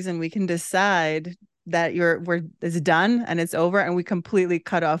whatever reason, we can decide that we're it's done and it's over and we completely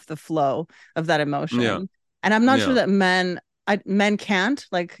cut off the flow of that yeah, emotion. And I'm not sure yeah. that men can't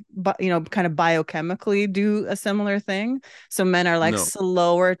like you know kind of biochemically do a similar thing. So men are like No,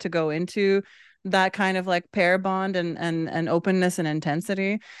 slower to go into that kind of like pair bond and openness and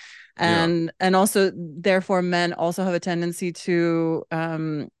intensity. yeah, And also therefore men also have a tendency to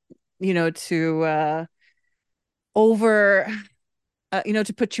you know to over you know,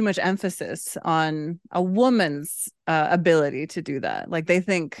 to put too much emphasis on a woman's ability to do that. Like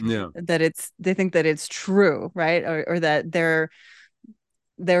yeah, they think that it's true, right? Or that they're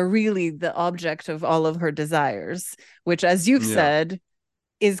really the object of all of her desires, which, as you've yeah. said,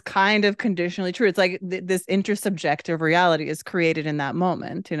 is kind of conditionally true. It's like this intersubjective reality is created in that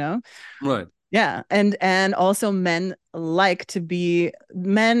moment, you know? Right. Yeah, and also men like to be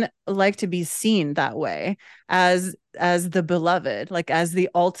seen that way as the beloved, like as the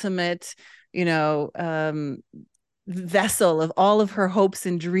ultimate, you know, vessel of all of her hopes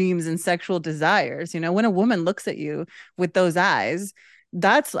and dreams and sexual desires. You know, when a woman looks at you with those eyes,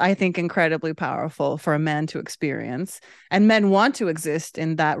 that's I think incredibly powerful for a man to experience. And men want to exist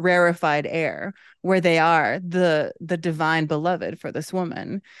in that rarefied air where they are the divine beloved for this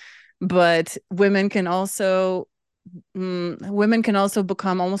woman, but women can also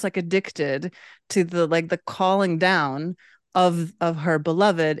become almost like addicted to the like the calling down of her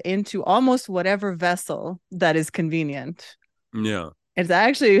beloved into almost whatever vessel that is convenient. Yeah. It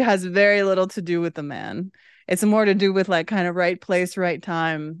actually has very little to do with the man. It's more to do with like kind of right place, right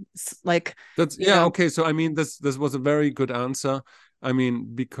time. Like, That's you yeah, know, okay. So I mean this was a very good answer. I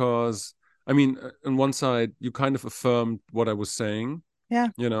mean, because I mean, on one side you kind of affirmed what I was saying, yeah,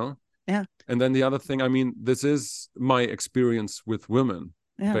 you know. yeah, And then the other thing, I mean, this is my experience with women,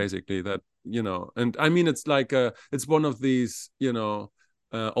 yeah. basically, that, you know, and I mean it's like it's one of these, you know,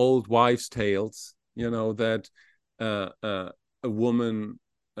 old wives' tales, you know, that uh, uh, a woman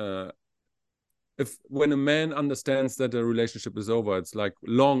uh, if when a man understands that a relationship is over, it's like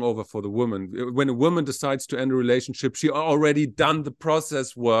long over for the woman. When a woman decides to end a relationship, she already done the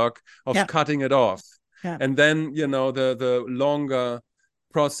process work of Yeah. cutting it off. Yeah. And then, the longer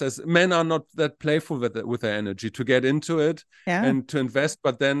process, men are not that playful with their energy to get into it Yeah. and to invest.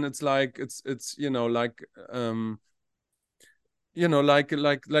 But then it's like, it's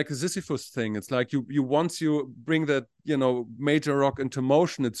like a Sisyphus thing. It's like you once you bring that, major rock into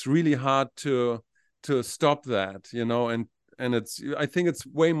motion, it's really hard to stop that, and I think it's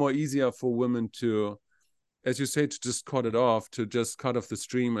way more easier for women to, as you say, to just cut it off, to just cut off the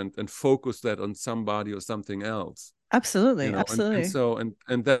stream and focus that on somebody or something else, Absolutely. and Absolutely. so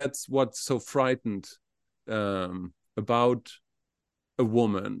and that's what's so frightened about a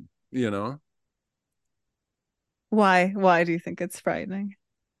woman, Why do you think it's frightening?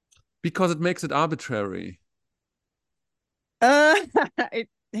 because it makes it arbitrary. Uh,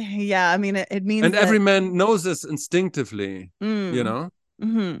 yeah, I mean, it means And that. every man knows this instinctively, you Mm, know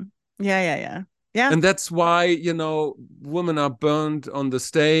mm-hmm. Yeah, yeah, yeah. Yeah. and that's why, women are burned on the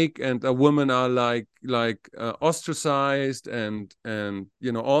stake, and women are ostracized, and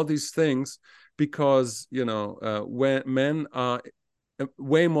all these things, because when men are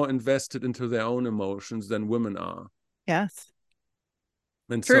way more invested into their own emotions than women are. Yes.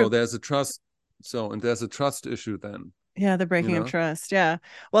 And so True. there's a trust, there's a trust issue then, Yeah, the you breaking of know trust. Yeah.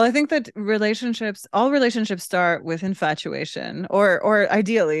 Well, I think that all relationships start with infatuation, or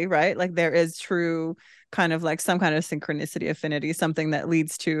ideally, right? Like there is true kind of like some kind of synchronicity, affinity, something that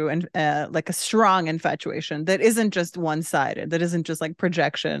leads to and like a strong infatuation that isn't just one-sided, that isn't just like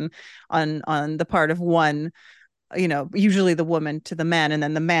projection on the part of one, usually the woman to the man, and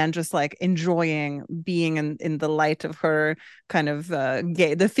then the man just like enjoying being in the light of her kind of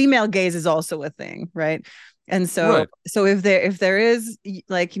the female gaze is also a thing, right? And so right. if there is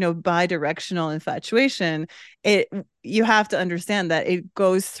like bi-directional infatuation, it you have to understand that it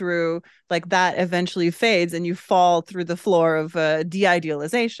goes through, like that eventually fades and you fall through the floor of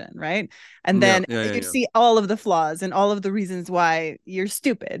de-idealization, right? And Yeah, then yeah, yeah, you yeah, see all of the flaws and all of the reasons why you're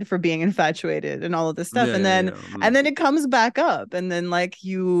stupid for being infatuated and all of this stuff, yeah, and yeah, then yeah. and then it comes back up, and then like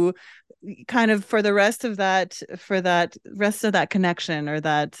you kind of for the rest of that connection or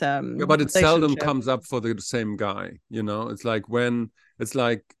that Yeah, but it seldom relationship. comes up for the same guy. It's like when it's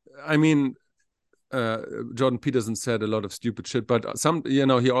like, I mean, Jordan Peterson said a lot of stupid shit, but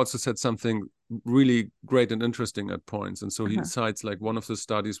he also said something really great and interesting at points. And so he Uh-huh. cites like one of the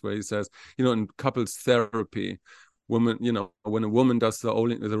studies where he says, in couples therapy, women, when a woman does the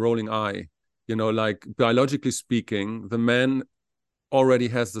rolling eye, like biologically speaking, the man already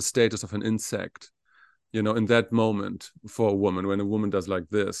has the status of an insect, in that moment for a woman, when a woman does like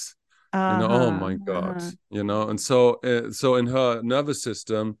this, oh Uh-huh. my God, Uh-huh. and so in her nervous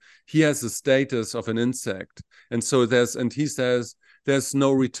system, he has the status of an insect. And so he says there's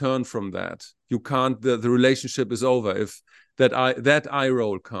no return from that. You can't, the relationship is over if that eye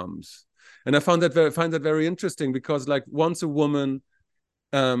roll comes. And I find that very interesting, because like once a woman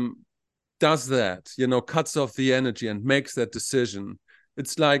um does that, cuts off the energy and makes that decision,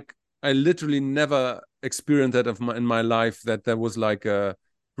 it's like I literally never experienced that in my life, that there was like a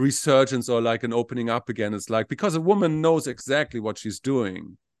resurgence or like an opening up again. It's like, because a woman knows exactly what she's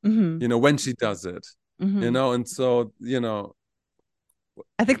doing, Mm-hmm. when she does it, Mm-hmm. and so,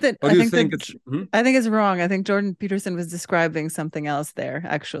 I think that what I do you think that think it's I think it's wrong. I think Jordan Peterson was describing something else there,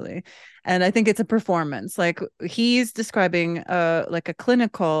 actually. And I think it's a performance. Like he's describing like a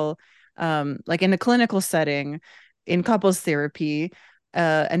clinical like in a clinical setting in couples therapy,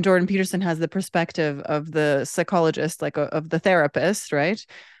 and Jordan Peterson has the perspective of the psychologist, like of the therapist, right?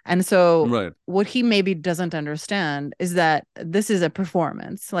 And so right? what he maybe doesn't understand is that this is a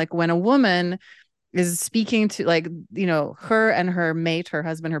performance. Like when a woman is speaking to, like, her and her mate, her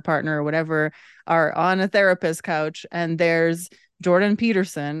husband, her partner, or whatever, are on a therapist couch, and there's Jordan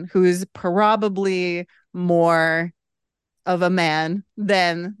Peterson, who's probably more of a man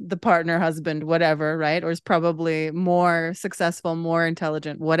than the partner, husband, whatever, right? Or is probably more successful, more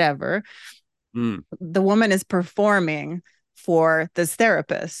intelligent, whatever. Mm. The woman is performing for this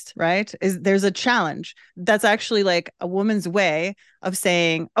therapist, right? There's a challenge. That's actually like a woman's way of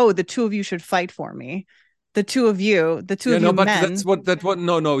saying, "Oh, the two of you should fight for me. The two Yeah, of no, you but that's men." what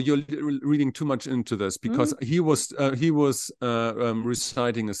no, you're reading too much into this, Hmm? because he was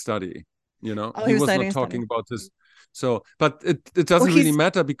reciting a study. Oh, he He was was citing not a study. talking about this. So, but it Well, doesn't really he's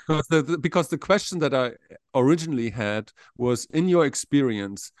matter, because the question that I originally had was, in your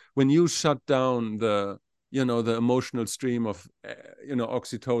experience, when you shut down the emotional stream of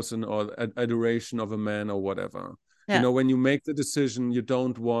oxytocin or adoration of a man or whatever, yeah. when you make the decision, you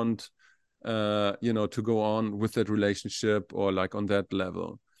don't want to go on with that relationship or like on that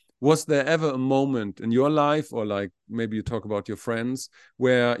level. Was there ever a moment in your life, or like maybe you talk about your friends,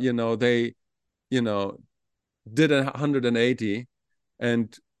 where they did 180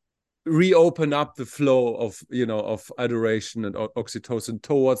 and reopen up the flow of adoration and oxytocin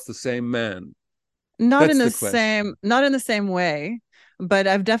towards the same man? That's the question. Not in the same way, but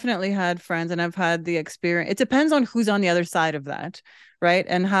I've definitely had friends and I've had the experience. It depends on who's on the other side of that, right?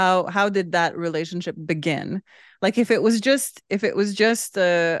 And how did that relationship begin? Like if it was just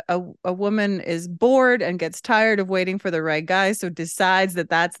a woman is bored and gets tired of waiting for the right guy, so decides that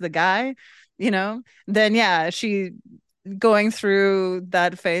that's the guy, then yeah, she going through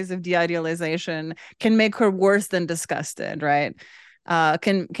that phase of de-idealization can make her worse than disgusted, right?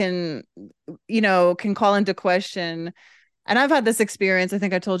 Can call into question. And I've had this experience. I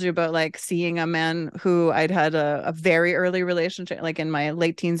think I told you about like seeing a man who I'd had a very early relationship, like in my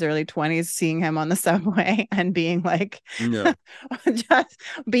late teens, early 20s, seeing him on the subway and being like Yeah. just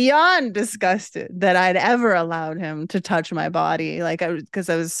beyond disgusted that I'd ever allowed him to touch my body. Like because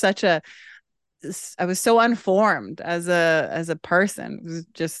I was so unformed as a person. It was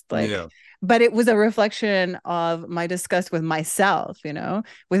just like, Yeah. but it was a reflection of my disgust with myself,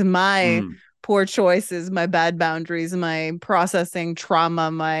 with my Mm. poor choices, my bad boundaries, my processing trauma,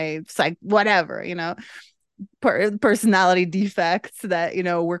 my whatever, personality defects that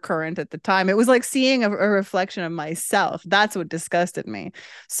were current at the time. It was like seeing a reflection of myself. That's what disgusted me.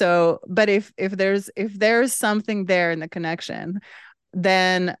 So, but if there's something there in the connection,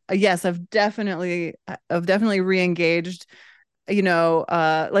 then yes, I've definitely re-engaged, like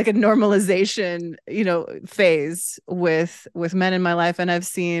a normalization, phase with men in my life, and I've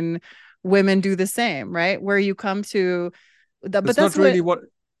seen women do the same, right? Where you come to the, but That's not really what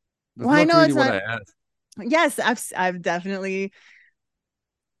that's well, I not know really it's what not. I asked. Yes, I've definitely,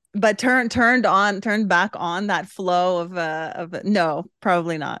 but turned back on that flow of no,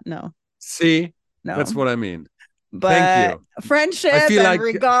 probably not. No, See, no. that's what I mean. Thank But you. I friendship feel and like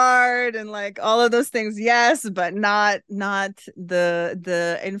regard and like all of those things, yes, but not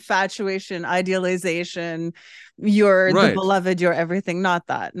the infatuation, idealization, you're the right. beloved, you're everything, not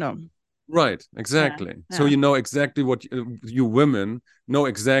that. No. Right, Yeah. exactly. So Yeah. you know exactly what you women know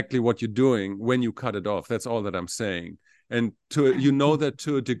exactly what you're doing when you cut it off. That's all that I'm saying. And that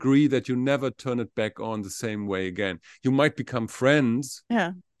to a degree that you never turn it back on the same way again. You might become friends,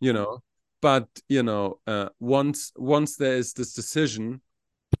 Yeah. you know, but once there is this decision.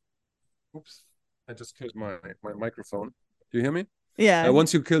 Oops, I just killed my microphone. Do you hear me? Yeah.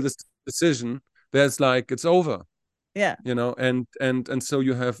 Once you kill this decision, there's like it's over. Yeah. And so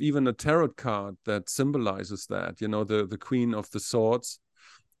you have even a tarot card that symbolizes that, the queen of the swords,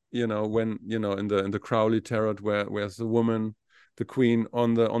 when in the Crowley tarot, where's the woman, the queen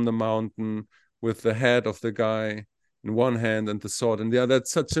on the mountain with the head of the guy in one hand and the sword and the other.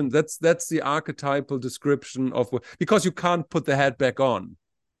 That's the archetypal description of, because you can't put the head back on,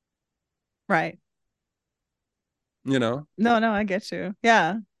 Right. you know No, no, I get you.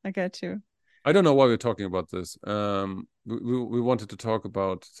 Yeah, I get you. I don't know why we're talking about this. We wanted to talk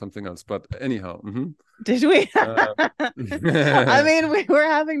about something else, but anyhow. Did we? Uh, I mean, we were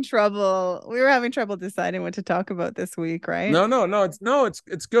having trouble deciding what to talk about this week, right? no,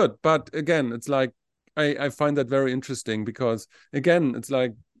 it's good. But again, it's like I find that very interesting, because again, it's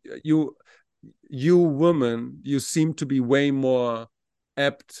like you you women, you seem to be way more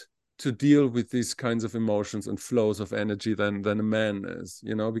apt to deal with these kinds of emotions and flows of energy than a man is,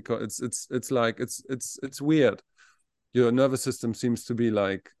 because it's like it's weird. Your nervous system seems to be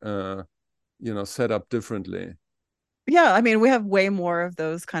like set up differently. Yeah, I mean, we have way more of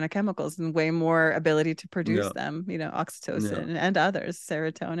those kind of chemicals and way more ability to produce Yeah, them, yeah, oxytocin and others,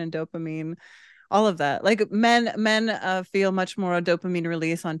 serotonin, dopamine, all of that. Like men feel much more a dopamine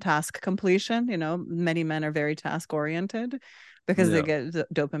release on task completion. Many men are very task oriented because they yeah,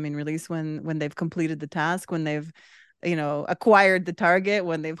 get dopamine release when they've completed the task, when they've acquired the target,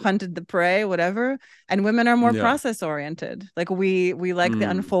 when they've hunted the prey, whatever. And women are more yeah. process oriented. Like we like the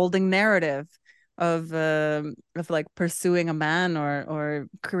Mm, unfolding narrative of like pursuing a man or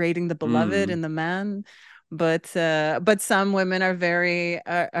creating the beloved mm, in the man. But some women are very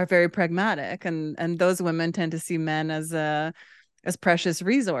pragmatic, and those women tend to see men as precious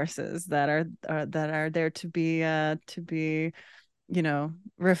resources that are there to be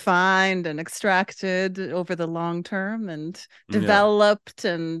refined and extracted over the long term and yeah. developed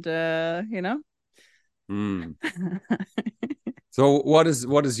and Mm. So what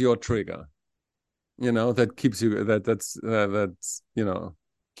is your trigger? That keeps you that's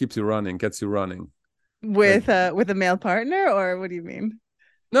keeps you running, gets you running. That with a male partner, or what do you mean?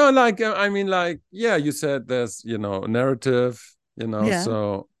 No, like I mean, like yeah, you said there's narrative, Yeah.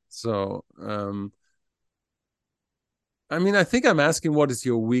 so I mean, I think I'm asking what is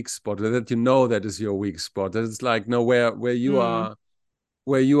your weak spot, that that is your weak spot. That it's like no, Mm.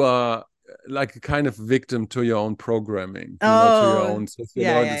 where you are like a kind of victim to your own programming, to your Oh, own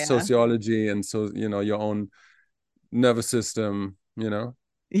yeah, yeah, yeah. sociology, and so your own nervous system.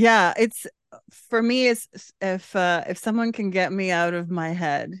 Yeah, it's for me it's if someone can get me out of my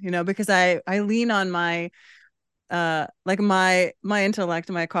head, because I lean on my like my intellect,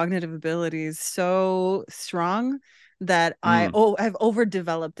 my cognitive abilities so strong that Mm, I've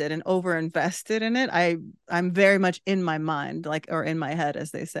overdeveloped it and overinvested in it. I'm very much in my mind, like, or in my head,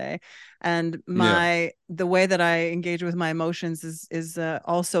 as they say. And yeah. the way that I engage with my emotions is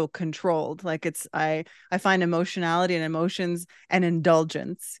also controlled. Like I find emotionality and emotions and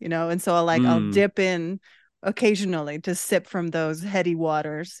indulgence, and so I'll Mm, dip in occasionally to sip from those heady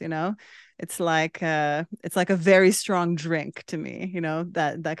waters. It's like a very strong drink to me,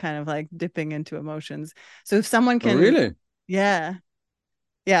 that kind of like dipping into emotions. So if someone oh, can, really? yeah,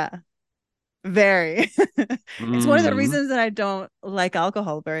 yeah, very. It's one of the Mm, reasons that I don't like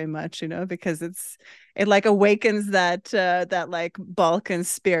alcohol very much, because it like awakens that like Balkan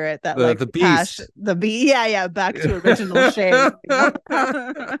spirit, that the like the passion, beast. the be yeah, yeah, back to original shape,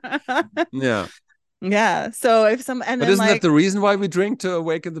 Yeah. Yeah. So if some and But then isn't that like, the reason why we drink, to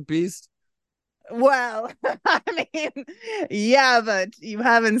awaken the beast? well, I mean, yeah, but you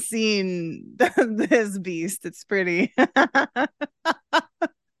haven't seen this beast. It's pretty.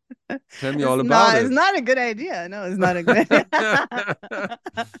 Tell me It's all about not. It's it. not a good idea. No, it's not a good idea.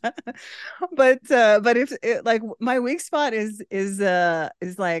 But if like my weak spot is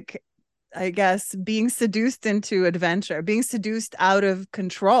like, I guess, being seduced into adventure, being seduced out of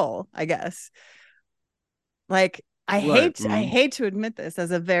control, I guess. Like I Right. hate I hate to admit this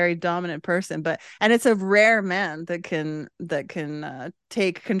as a very dominant person, but and it's a rare man that can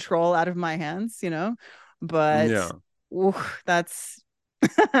take control out of my hands. But Yeah. ooh, that's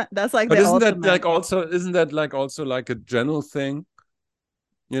that's like But the ultimate. isn't that like also like a general thing?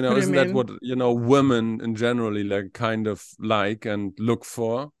 What do you Isn't that mean? what, women in generally like kind of like and look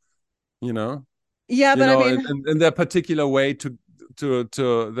for, you know? Yeah, but I mean, In their particular way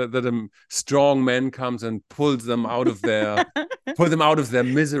that a strong man comes and pull them out of their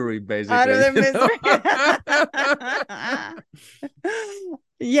misery, out of basically, their misery.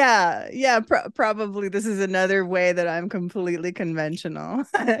 Yeah, yeah, probably this is another way that I'm completely conventional.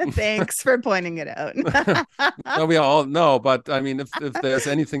 Thanks for pointing it out. No, we are all no, but I mean, if there's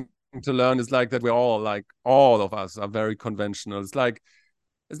anything to learn, it's like that we're all like all of us are very conventional. It's like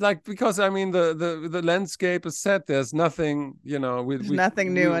because I mean the landscape is set. There's nothing, There's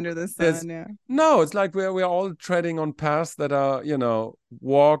nothing new we under the there's sun. Yeah. no. It's like we're all treading on paths that are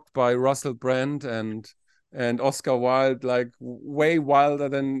walked by Russell Brand and Oscar Wilde, like way wilder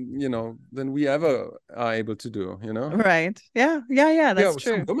than we ever are able to do. Right. Yeah. Yeah. Yeah. Yeah, That's some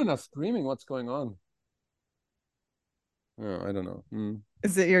true. women are screaming. What's going on? Yeah, I don't know.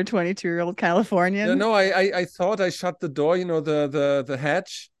 Is it your 22-year-old Yeah, Californian? no, I thought I shut the door, the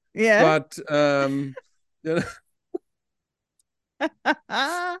hatch, Yeah. but you know,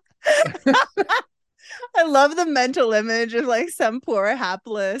 I love the mental image of like some poor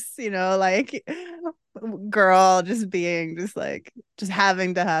hapless, like girl just being just like just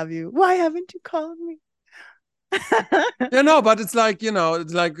having to have you. Why haven't you called me? yeah, no, but it's like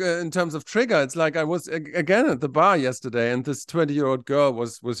in terms of trigger, it's like I was again at the bar yesterday, and this 20-year-old girl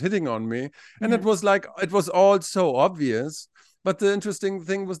was hitting on me, and it Yeah. was like it was all so obvious. But the interesting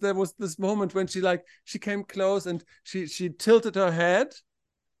thing was there was this moment when she came close and she tilted her head,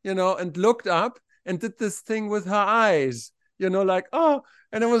 and looked up and did this thing with her eyes, like, oh,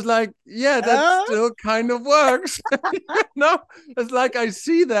 and it was like, yeah, that Oh, still kind of works. It's like I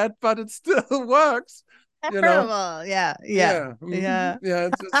see that, but it still works, you know. terrible. Yeah. Yeah. Yeah, Yeah. yeah,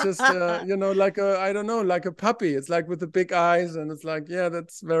 it's just like I don't know, like a puppy. It's like with the big eyes, and it's like, yeah,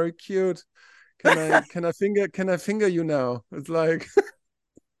 that's very cute. Can I finger you now? It's like,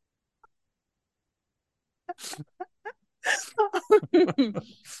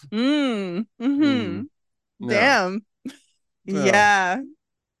 Mm-hmm. yeah, Damn. yeah. Yeah.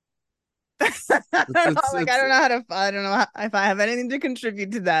 It's it's Like I it's don't know how to I don't know if I have anything to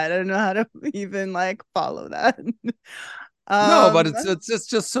contribute to that. I don't know how to even like follow that. No, but Um it's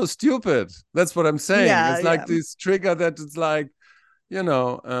just so stupid. That's what I'm saying. yeah, It's like yeah. this trigger that it's like, you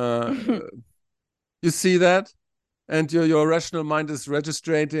know, uh, you see that, and your rational mind is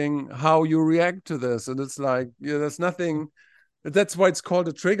registering how you react to this, and it's like, yeah, there's nothing. That's why it's called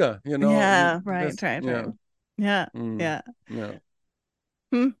a trigger. Yeah, right, There's right, right. yeah, Yeah, mm, yeah. yeah.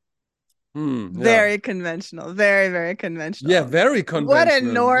 Hmm. Yeah. Very conventional. Very, very Yeah, conventional. very What a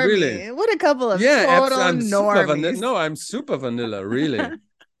conventional, really. normie. What a couple of Yeah, total I'm super vanilla. normies. No, I'm super vanilla, really.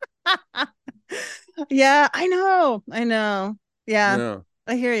 Yeah, I know. I know. Yeah, Yeah,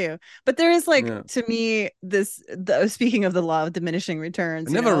 I hear you. But there is like yeah. to me speaking of the law of diminishing I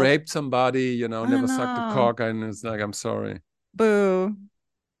returns, never raped somebody, I never sucked a know. cock, and it's like, I'm sorry. Boo.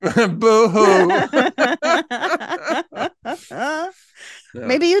 Boo-hoo. Yeah.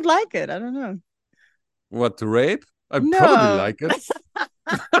 Maybe you'd like it. I don't know. What, to rape? I probably No. like it.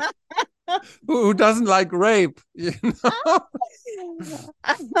 Who doesn't like rape?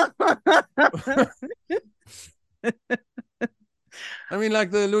 I mean,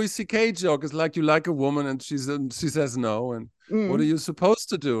 like the Louis C.K. joke is like, you like a woman and she says no, and what are Mm. you supposed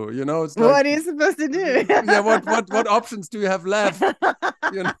to do? It's like, What are you supposed to do? yeah, what options do you have left?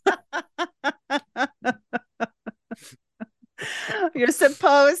 You know? You're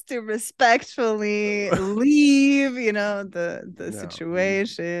supposed to respectfully leave, the Yeah,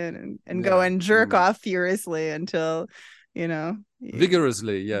 situation and go yeah, and jerk off furiously until, you know,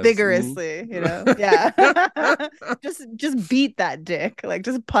 vigorously, yes. vigorously, yeah. Just beat that dick, like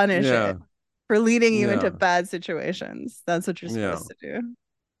just punish Yeah, it for leading you into yeah, bad situations. That's what you're yeah. supposed to do.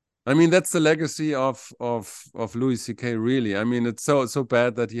 I mean, that's the legacy of Louis C.K. Really, I mean, it's so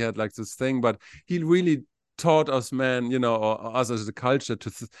bad that he had like this thing, but he really taught us, man, or us as a culture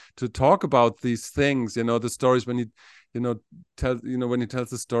to talk about these things. The stories when he, when he tells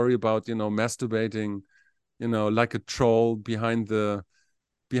the story about masturbating, like a troll behind the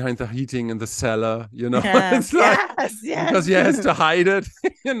heating in the cellar. Yeah. It's like, Yes, yes. because he has to hide it.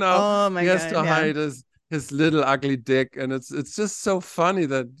 Oh He my has God. to Yeah. hide his little ugly dick, and it's just so funny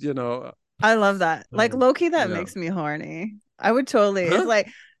that I love that. Like low key, that yeah. makes me horny. I would totally, if Huh? like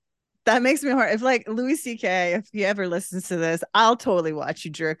that makes me horny. If like Louis C.K., if he ever listens to this, I'll totally watch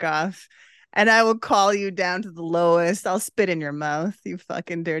you jerk off. And I will call you down to the lowest. I'll spit in your mouth, you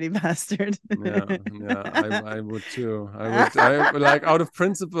fucking dirty bastard. Yeah, yeah, I would too. I like, out of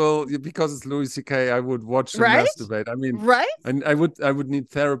principle, because it's Louis C.K., I would watch him Right? masturbate. I mean, Right? I would need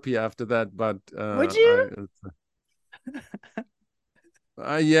therapy after that, but Would you?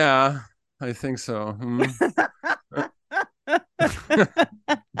 yeah, I think so.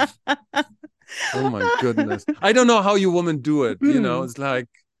 Oh my goodness. I don't know how you women do it. Hmm. It's like,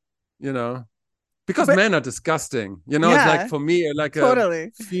 you know, because But men are disgusting. It's like, yeah, for me, like a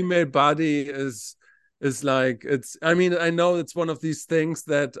totally. female body is like, I mean, I know it's one of these things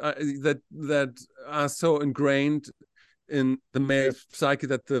that are so ingrained in the male psyche,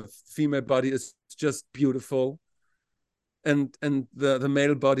 that the female body is just beautiful, and the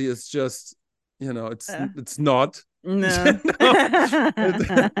male body is just, Uh, it's not. no.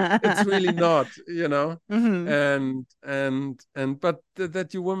 It's really not, Hmm. and but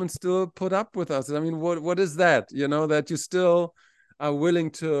that you women still put up with us. I mean, what is that, that you still are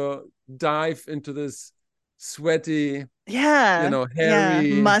willing to dive into this sweaty, Yeah. Yeah.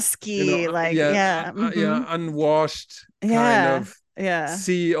 hairy, Musky, like, yeah, yeah. Hmm. yeah, unwashed kind Yeah. of Yeah.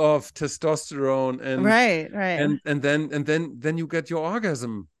 sea of testosterone, and Right. Right. then you get your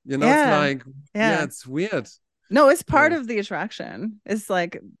orgasm. It's Yeah. like, yeah, Yeah. it's weird. No, it's part Yeah, of the attraction. It's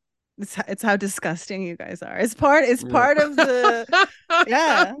like it's how disgusting you guys are. It's part of the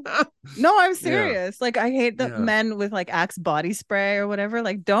yeah. yeah. No, I'm Yeah, serious. Like I hate the yeah, men with like Axe body spray or whatever.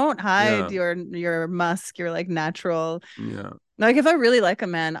 Like don't hide yeah, your musk, your like natural. yeah. Like if I really like a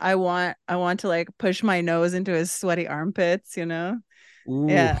man, I want to like push my nose into his sweaty armpits. Ooh,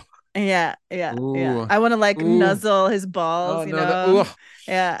 Yeah. Yeah, yeah, yeah. ooh, I want to like ooh. nuzzle his Oh balls, no, ooh.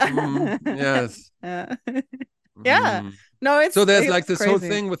 Yeah. Yes. Yeah. Yeah. Mm. No, So there's like it's this whole crazy.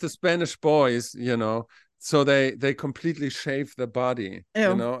 thing with the Spanish boys, so they completely shave their body,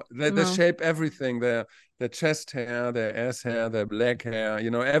 Ew. they No. shape everything, their chest hair, their ass hair, their leg hair,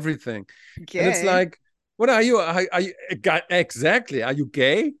 everything. And it's Gay. like, what are you? Are you exactly? Are you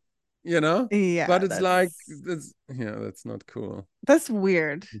gay? Yeah, But it's like, that's yeah, that's not cool. that's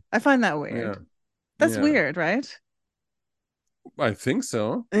weird. I find that Yeah, weird. That's yeah, weird, right? I think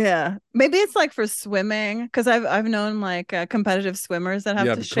so. Yeah. Maybe it's like for swimming because I've known like competitive swimmers that have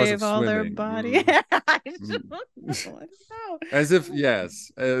Yeah, to because of shave all their swimming. body. I Mm. don't know. I don't know. As if,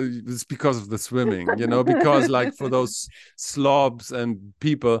 yes, it's because of the swimming, because like for those slobs and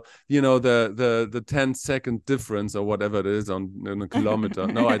people, the 10-second difference or whatever it is on a kilometer.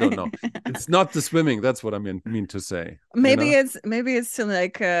 No, I don't know. It's not the swimming. That's what I mean to say, Maybe it's to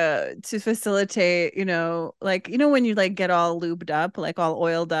like to facilitate, like when you like get all lubed up, like all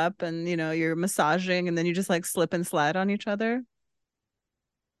oiled up and you're massaging and then you just like slip and slide on each other.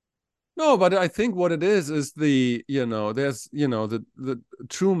 No, but I think what it is the, there's, the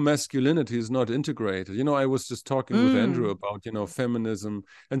true masculinity is not integrated. I was just talking with Andrew Mm. about, feminism.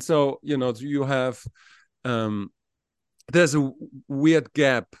 And so, you have, um, there's a weird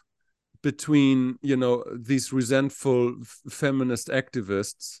gap between, these resentful feminist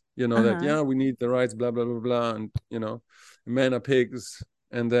activists, that, Uh-huh. yeah, we need the rights, blah, blah, blah, blah. And, men are pigs.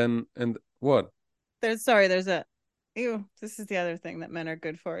 And what? There's a ew, this is the other thing that men are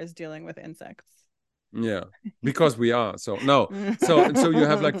good for is dealing with insects. Yeah, because we are. So no. So you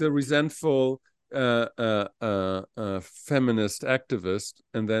have like the resentful feminist activist,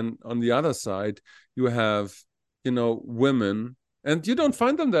 and then on the other side you have women, and you don't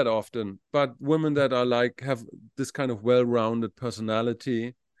find them that often, but women that are like have this kind of well-rounded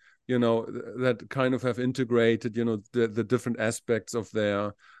personality, that kind of have integrated the different aspects of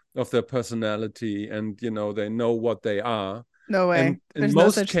their personality, and they know what they are. No And way. in There's no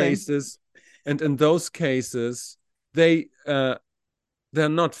most such thing. cases, and in those cases, they they're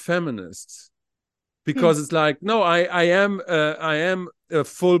not feminists, Hmm. because it's like, no, I am a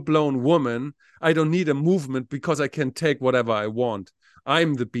full-blown woman. I don't need a movement because I can take whatever I want.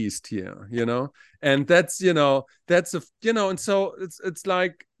 I'm the beast here, and that's and so it's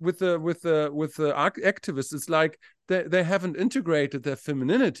like with the activists, it's like they haven't integrated their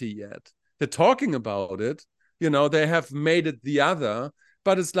femininity yet. They're talking about it, they have made it the other,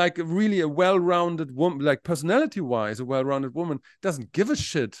 but it's like really a well-rounded woman, like personality-wise, a well-rounded woman doesn't give a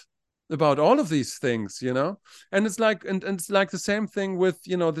shit about all of these things, and it's like, and it's like the same thing with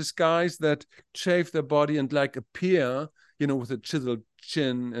these guys that shave their body and like appear, with a chiseled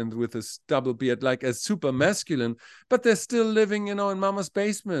chin and with this double beard, like as super masculine, but they're still living, in mama's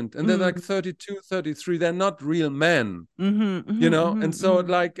basement, and they're like Mm. 32, 33. They're not real men, Mm-hmm, mm-hmm, and mm-hmm, so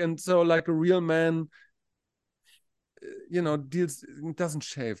mm-hmm. like a real man, deals doesn't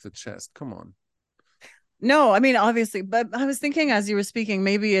shave the chest. Come on. No, I mean obviously, but I was thinking as you were speaking,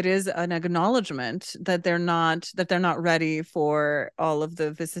 maybe it is an acknowledgement that they're not ready for all of the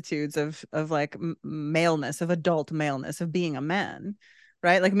vicissitudes of like maleness, of adult maleness, of being a man,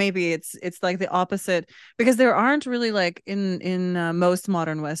 right? Like maybe it's like the opposite because there aren't really like in most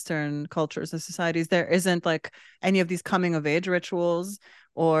modern Western cultures and societies there isn't like any of these coming of age rituals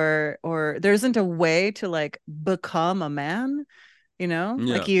or there isn't a way to like become a man,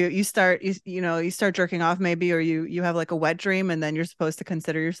 like Yeah, you start you start jerking off maybe, or you have like a wet dream and then you're supposed to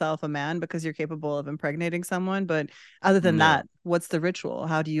consider yourself a man because you're capable of impregnating someone, but other than yeah. that, what's the ritual?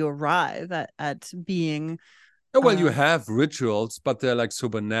 How do you arrive at being Well, you uh have rituals, but they're like so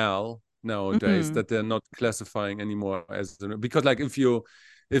banal nowadays mm, that they're not classifying anymore as, because like if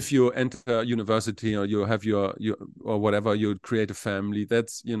you enter university, or you have your or whatever, you create a family.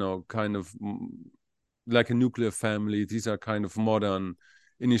 That's kind of like a nuclear family. These are kind of modern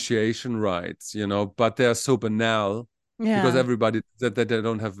initiation rites, but they're so banal because yeah. everybody that they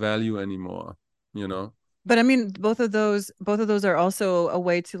don't have value anymore, you know. But I mean, both of those are also a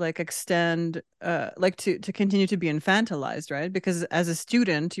way to like extend, like to continue to be infantilized, right? Because as a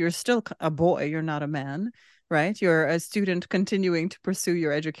student, you're still a boy, you're not a man, right? You're a student continuing to pursue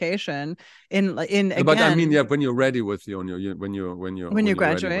your education in But I mean, again yeah, when you're ready with when when you you're ready with,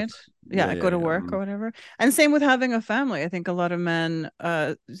 graduate, yeah, yeah, go yeah, to yeah. I work or mean, whatever. And same with having a family. I think a lot of men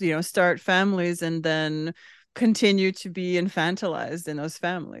start families and then continue to be infantilized in those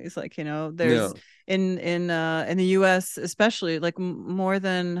families. Like, yeah, there's in the US especially, like more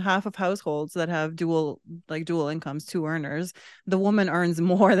than half of households that have dual incomes, two earners, the woman earns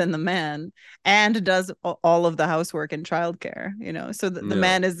more than the man and does all of the housework and childcare, so the yeah.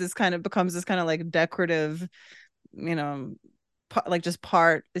 man is this kind of becomes this kind of like decorative, you know like just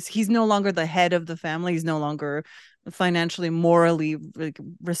part is he's no longer the head of the family, he's no longer financially, morally, like,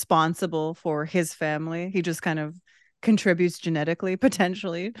 responsible for his family. He just kind of contributes genetically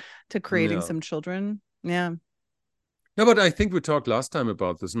potentially to creating Yeah. some children. Yeah. No, but I think we talked last time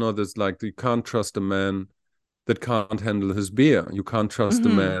about this. No, there's like, you can't trust a man that can't handle his beer. You can't trust a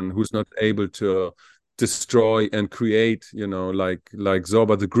Mm-hmm. man who's not able to destroy and create, like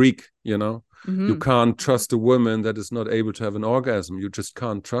Zorba the Greek, You Mm-hmm. can't trust a woman that is not able to have an orgasm. You just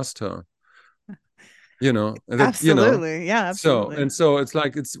can't trust her. And that, Absolutely, yeah, so, absolutely. and so it's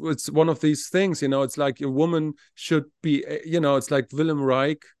like, it's one of these things, it's like a woman should be, it's like Willem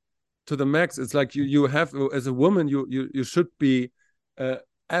Reich to the max. It's like you have, as a woman, you should be uh,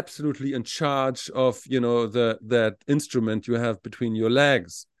 absolutely in charge of that instrument you have between your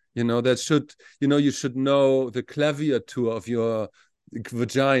legs. That should, you should know the claviature of your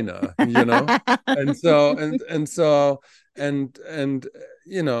vagina. And so and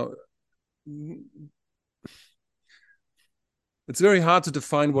you know it's very hard to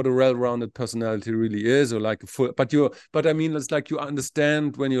define what a well-rounded personality really is, or like a full. But I mean, it's like you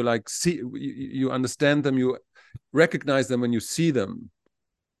understand when you like see, you understand them, you recognize them when you see them.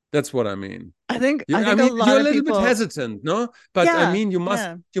 That's what I mean. I I think a mean, lot you're a of little bit people, hesitant, no? But I yeah, mean,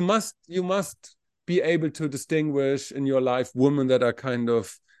 yeah. you must be able to distinguish in your life women that are kind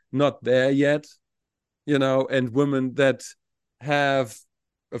of not there yet, and women that have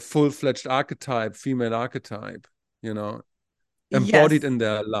a full-fledged archetype, female archetype, you know, embodied Yes. in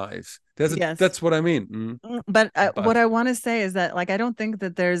their life. Yes. That's what I mean. But what But I want to say is that, like, I don't think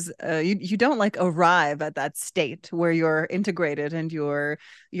that there's you don't like arrive at that state where you're integrated and you're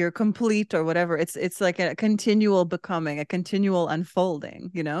complete or whatever. It's like a continual becoming, a continual unfolding,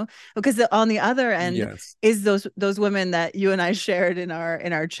 because on the other end yes, is those women that you and I shared in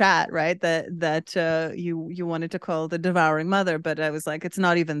our chat, right? That you wanted to call the devouring mother, but I was like, it's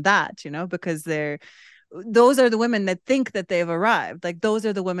not even that, because those are the women that think that they've arrived. Like, those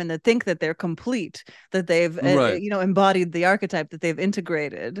are the women that think that they're complete, that they've right. embodied the archetype, that they've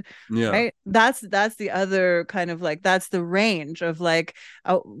integrated, Yeah, right? That's the other kind of, like, that's the range of, like,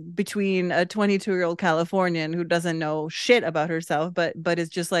 between a 22-year-old Californian who doesn't know shit about herself, but is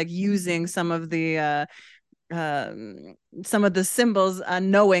just like using um, some of the symbols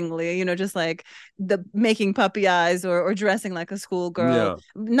unknowingly, just like the making puppy eyes, or dressing like a schoolgirl, yeah.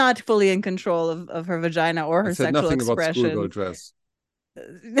 not fully in control of her vagina or I her said sexual nothing about schoolgirl expression. dress.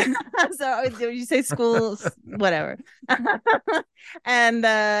 So you say school, whatever. And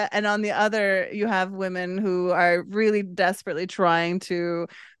on the other, you have women who are really desperately trying to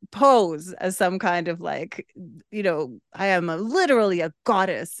pose as some kind of, like, I am literally a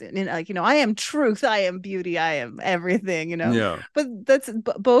goddess, and, like, I am truth, I am beauty, I am everything, Yeah, but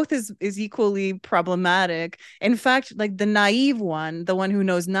both is equally problematic. In fact, like, the naive one, the one who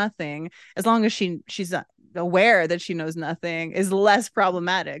knows nothing, as long as she's aware that she knows nothing, is less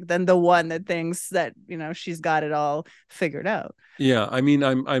problematic than the one that thinks that, she's got it all figured out. yeah. I mean,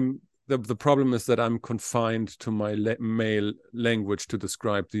 I'm the problem is that I'm confined to my male language to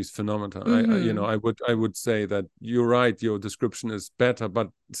describe these phenomena. Mm-hmm. I would say that you're right. Your description is better, but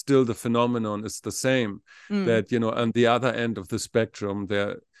still the phenomenon is the same. Mm. That on the other end of the spectrum,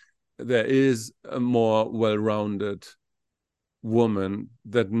 there is a more well-rounded woman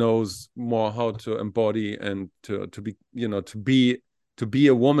that knows more how to embody and to be to be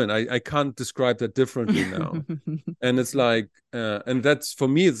a woman. I can't describe that differently now. And it's like and that's for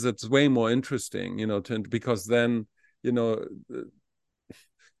me, that's way more interesting, because then you know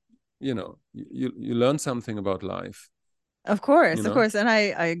you learn something about life. Of you course, of know course. And I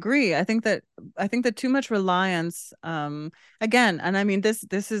agree. I think that too much reliance, again, and I mean,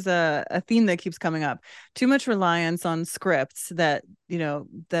 this is a theme that keeps coming up. Too much reliance on scripts that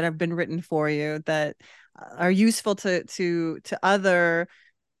have been written for you, that are useful to other,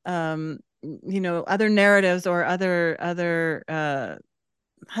 other narratives, or other I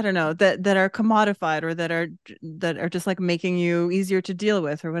don't know, that are commodified, or that are just like making you easier to deal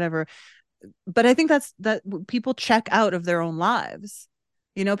with, or whatever. But I think that people check out of their own lives.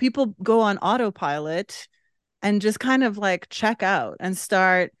 People go on autopilot and just kind of, like, check out and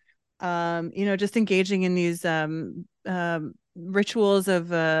start, just engaging in these rituals of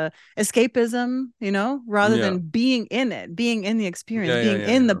escapism, rather yeah, than being in it, being in the experience, yeah, yeah, being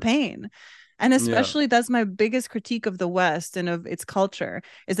yeah, in the yeah, pain. And yeah, especially, that's my biggest critique of the West and of its culture,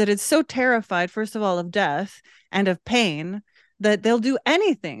 is that it's so terrified, first of all, of death and of pain, that they'll do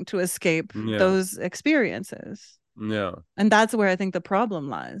anything to escape yeah, those experiences. yeah. And that's where I think the problem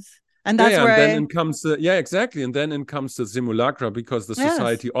lies. And Yeah, that's yeah, where and then I, in comes the yeah, exactly, and then in comes the simulacra, because the yes,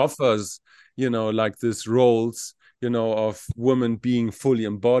 society offers, like this roles, of women being fully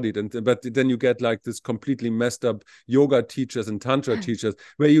embodied, and but then you get like this completely messed up yoga teachers and tantra teachers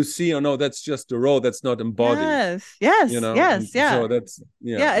where you see, oh no, that's just a role that's not embodied, yes, yes, and yes, yeah. so that's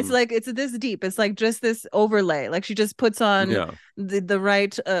yeah, Yeah, it's like, it's this deep. It's like just this overlay. Like, she just puts on yeah, the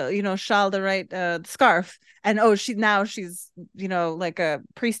right shawl, the right scarf, and, oh, she's like a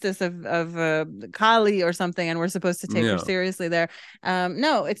priestess of Kali or something, and we're supposed to take her yeah, seriously there.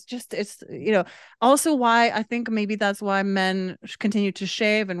 No, it's also why I think maybe that's why men continue to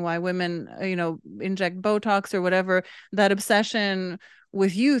shave, and why women inject Botox or whatever. That obsession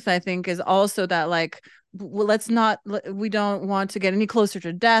with youth, I think, is also that, like, well, we don't want to get any closer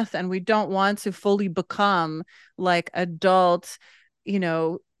to death, and we don't want to fully become like adult, you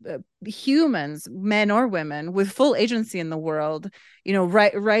know humans, men or women, with full agency in the world,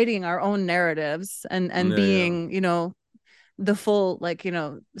 writing our own narratives, and yeah, yeah. being, the full, like,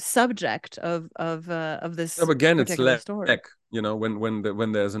 subject of No, this but again, it's particular lack. story.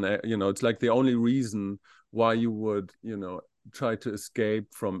 When there's an it's like the only reason why you would try to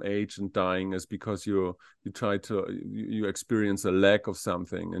escape from age and dying is because you try to you experience a lack of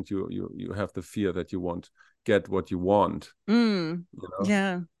something, and you have the fear that you won't get what you want. Mm. You know?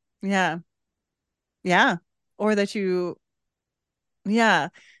 Yeah. Yeah. Yeah. Or that you, yeah.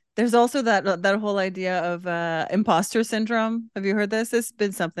 There's also that whole idea of imposter syndrome. Have you heard this? This has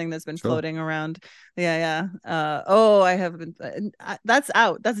been something that's been Sure. floating around. Yeah, yeah. Oh, I have been. That's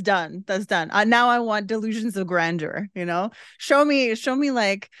out. That's done. That's done. Now I want delusions of grandeur. Show me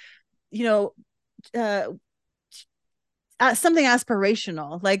like, you know, uh, something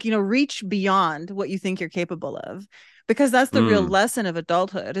aspirational, like, reach beyond what you think you're capable of, because that's the real Mm, lesson of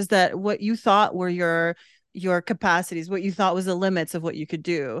adulthood, is that what you thought were your capacities, what you thought was the limits of what you could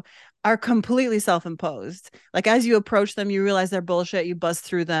do, are completely self-imposed. Like, as you approach them, you realize they're bullshit, you buzz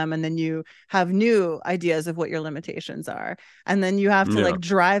through them, and then you have new ideas of what your limitations are, and then you have to yeah, like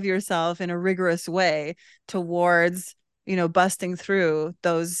drive yourself in a rigorous way towards busting through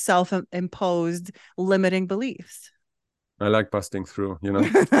those self-imposed limiting beliefs. I like busting through.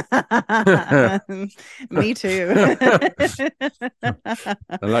 Me too. I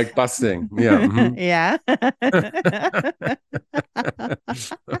like busting. Yeah. Mhm. Yeah.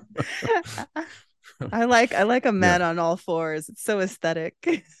 I like a Yeah. man on all fours. It's so aesthetic.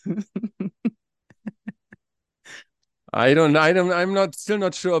 I'm not still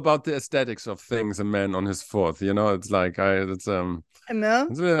not sure about the aesthetics of things. A man on his fourth, it's like No.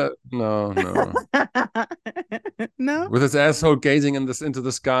 no. No. With his asshole gazing into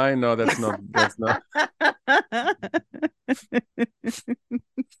the sky. No, that's Just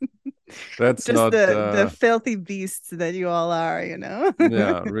not the filthy beasts that you all are.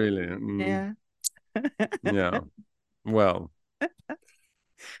 yeah, really. Yeah. Yeah. Well,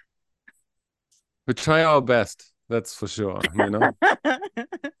 we try our best, that's for sure.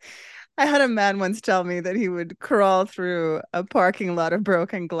 I had a man once tell me that he would crawl through a parking lot of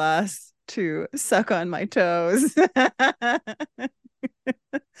broken glass to suck on my toes. And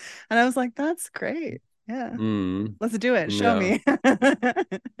I was like, that's great. Yeah. Mm, Let's do it. Show yeah. me.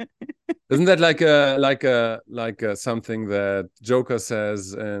 Isn't that like a something that Joker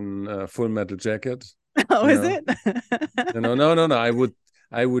says in Full Metal Jacket? Oh, You is know, it? no.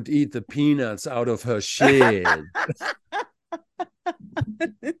 I would eat the peanuts out of her shit.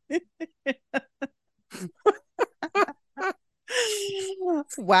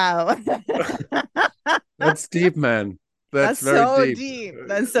 Wow. That's deep, man. That's That's very so deep. deep.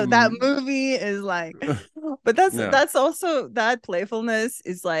 That's so that movie is like, but that's Yeah, that's also, that playfulness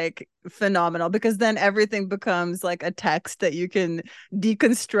is like phenomenal, because then everything becomes like a text that you can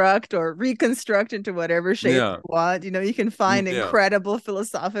deconstruct or reconstruct into whatever shape you yeah, want. You can find yeah, incredible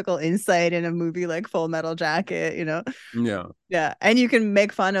philosophical insight in a movie like Full Metal Jacket. yeah, Yeah, and you can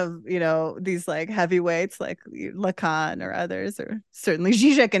make fun of these like heavyweights like Lacan or others, or certainly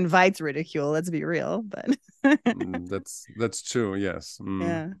Zizek invites ridicule. Let's be real, but that's true. Yes.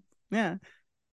 yeah, yeah.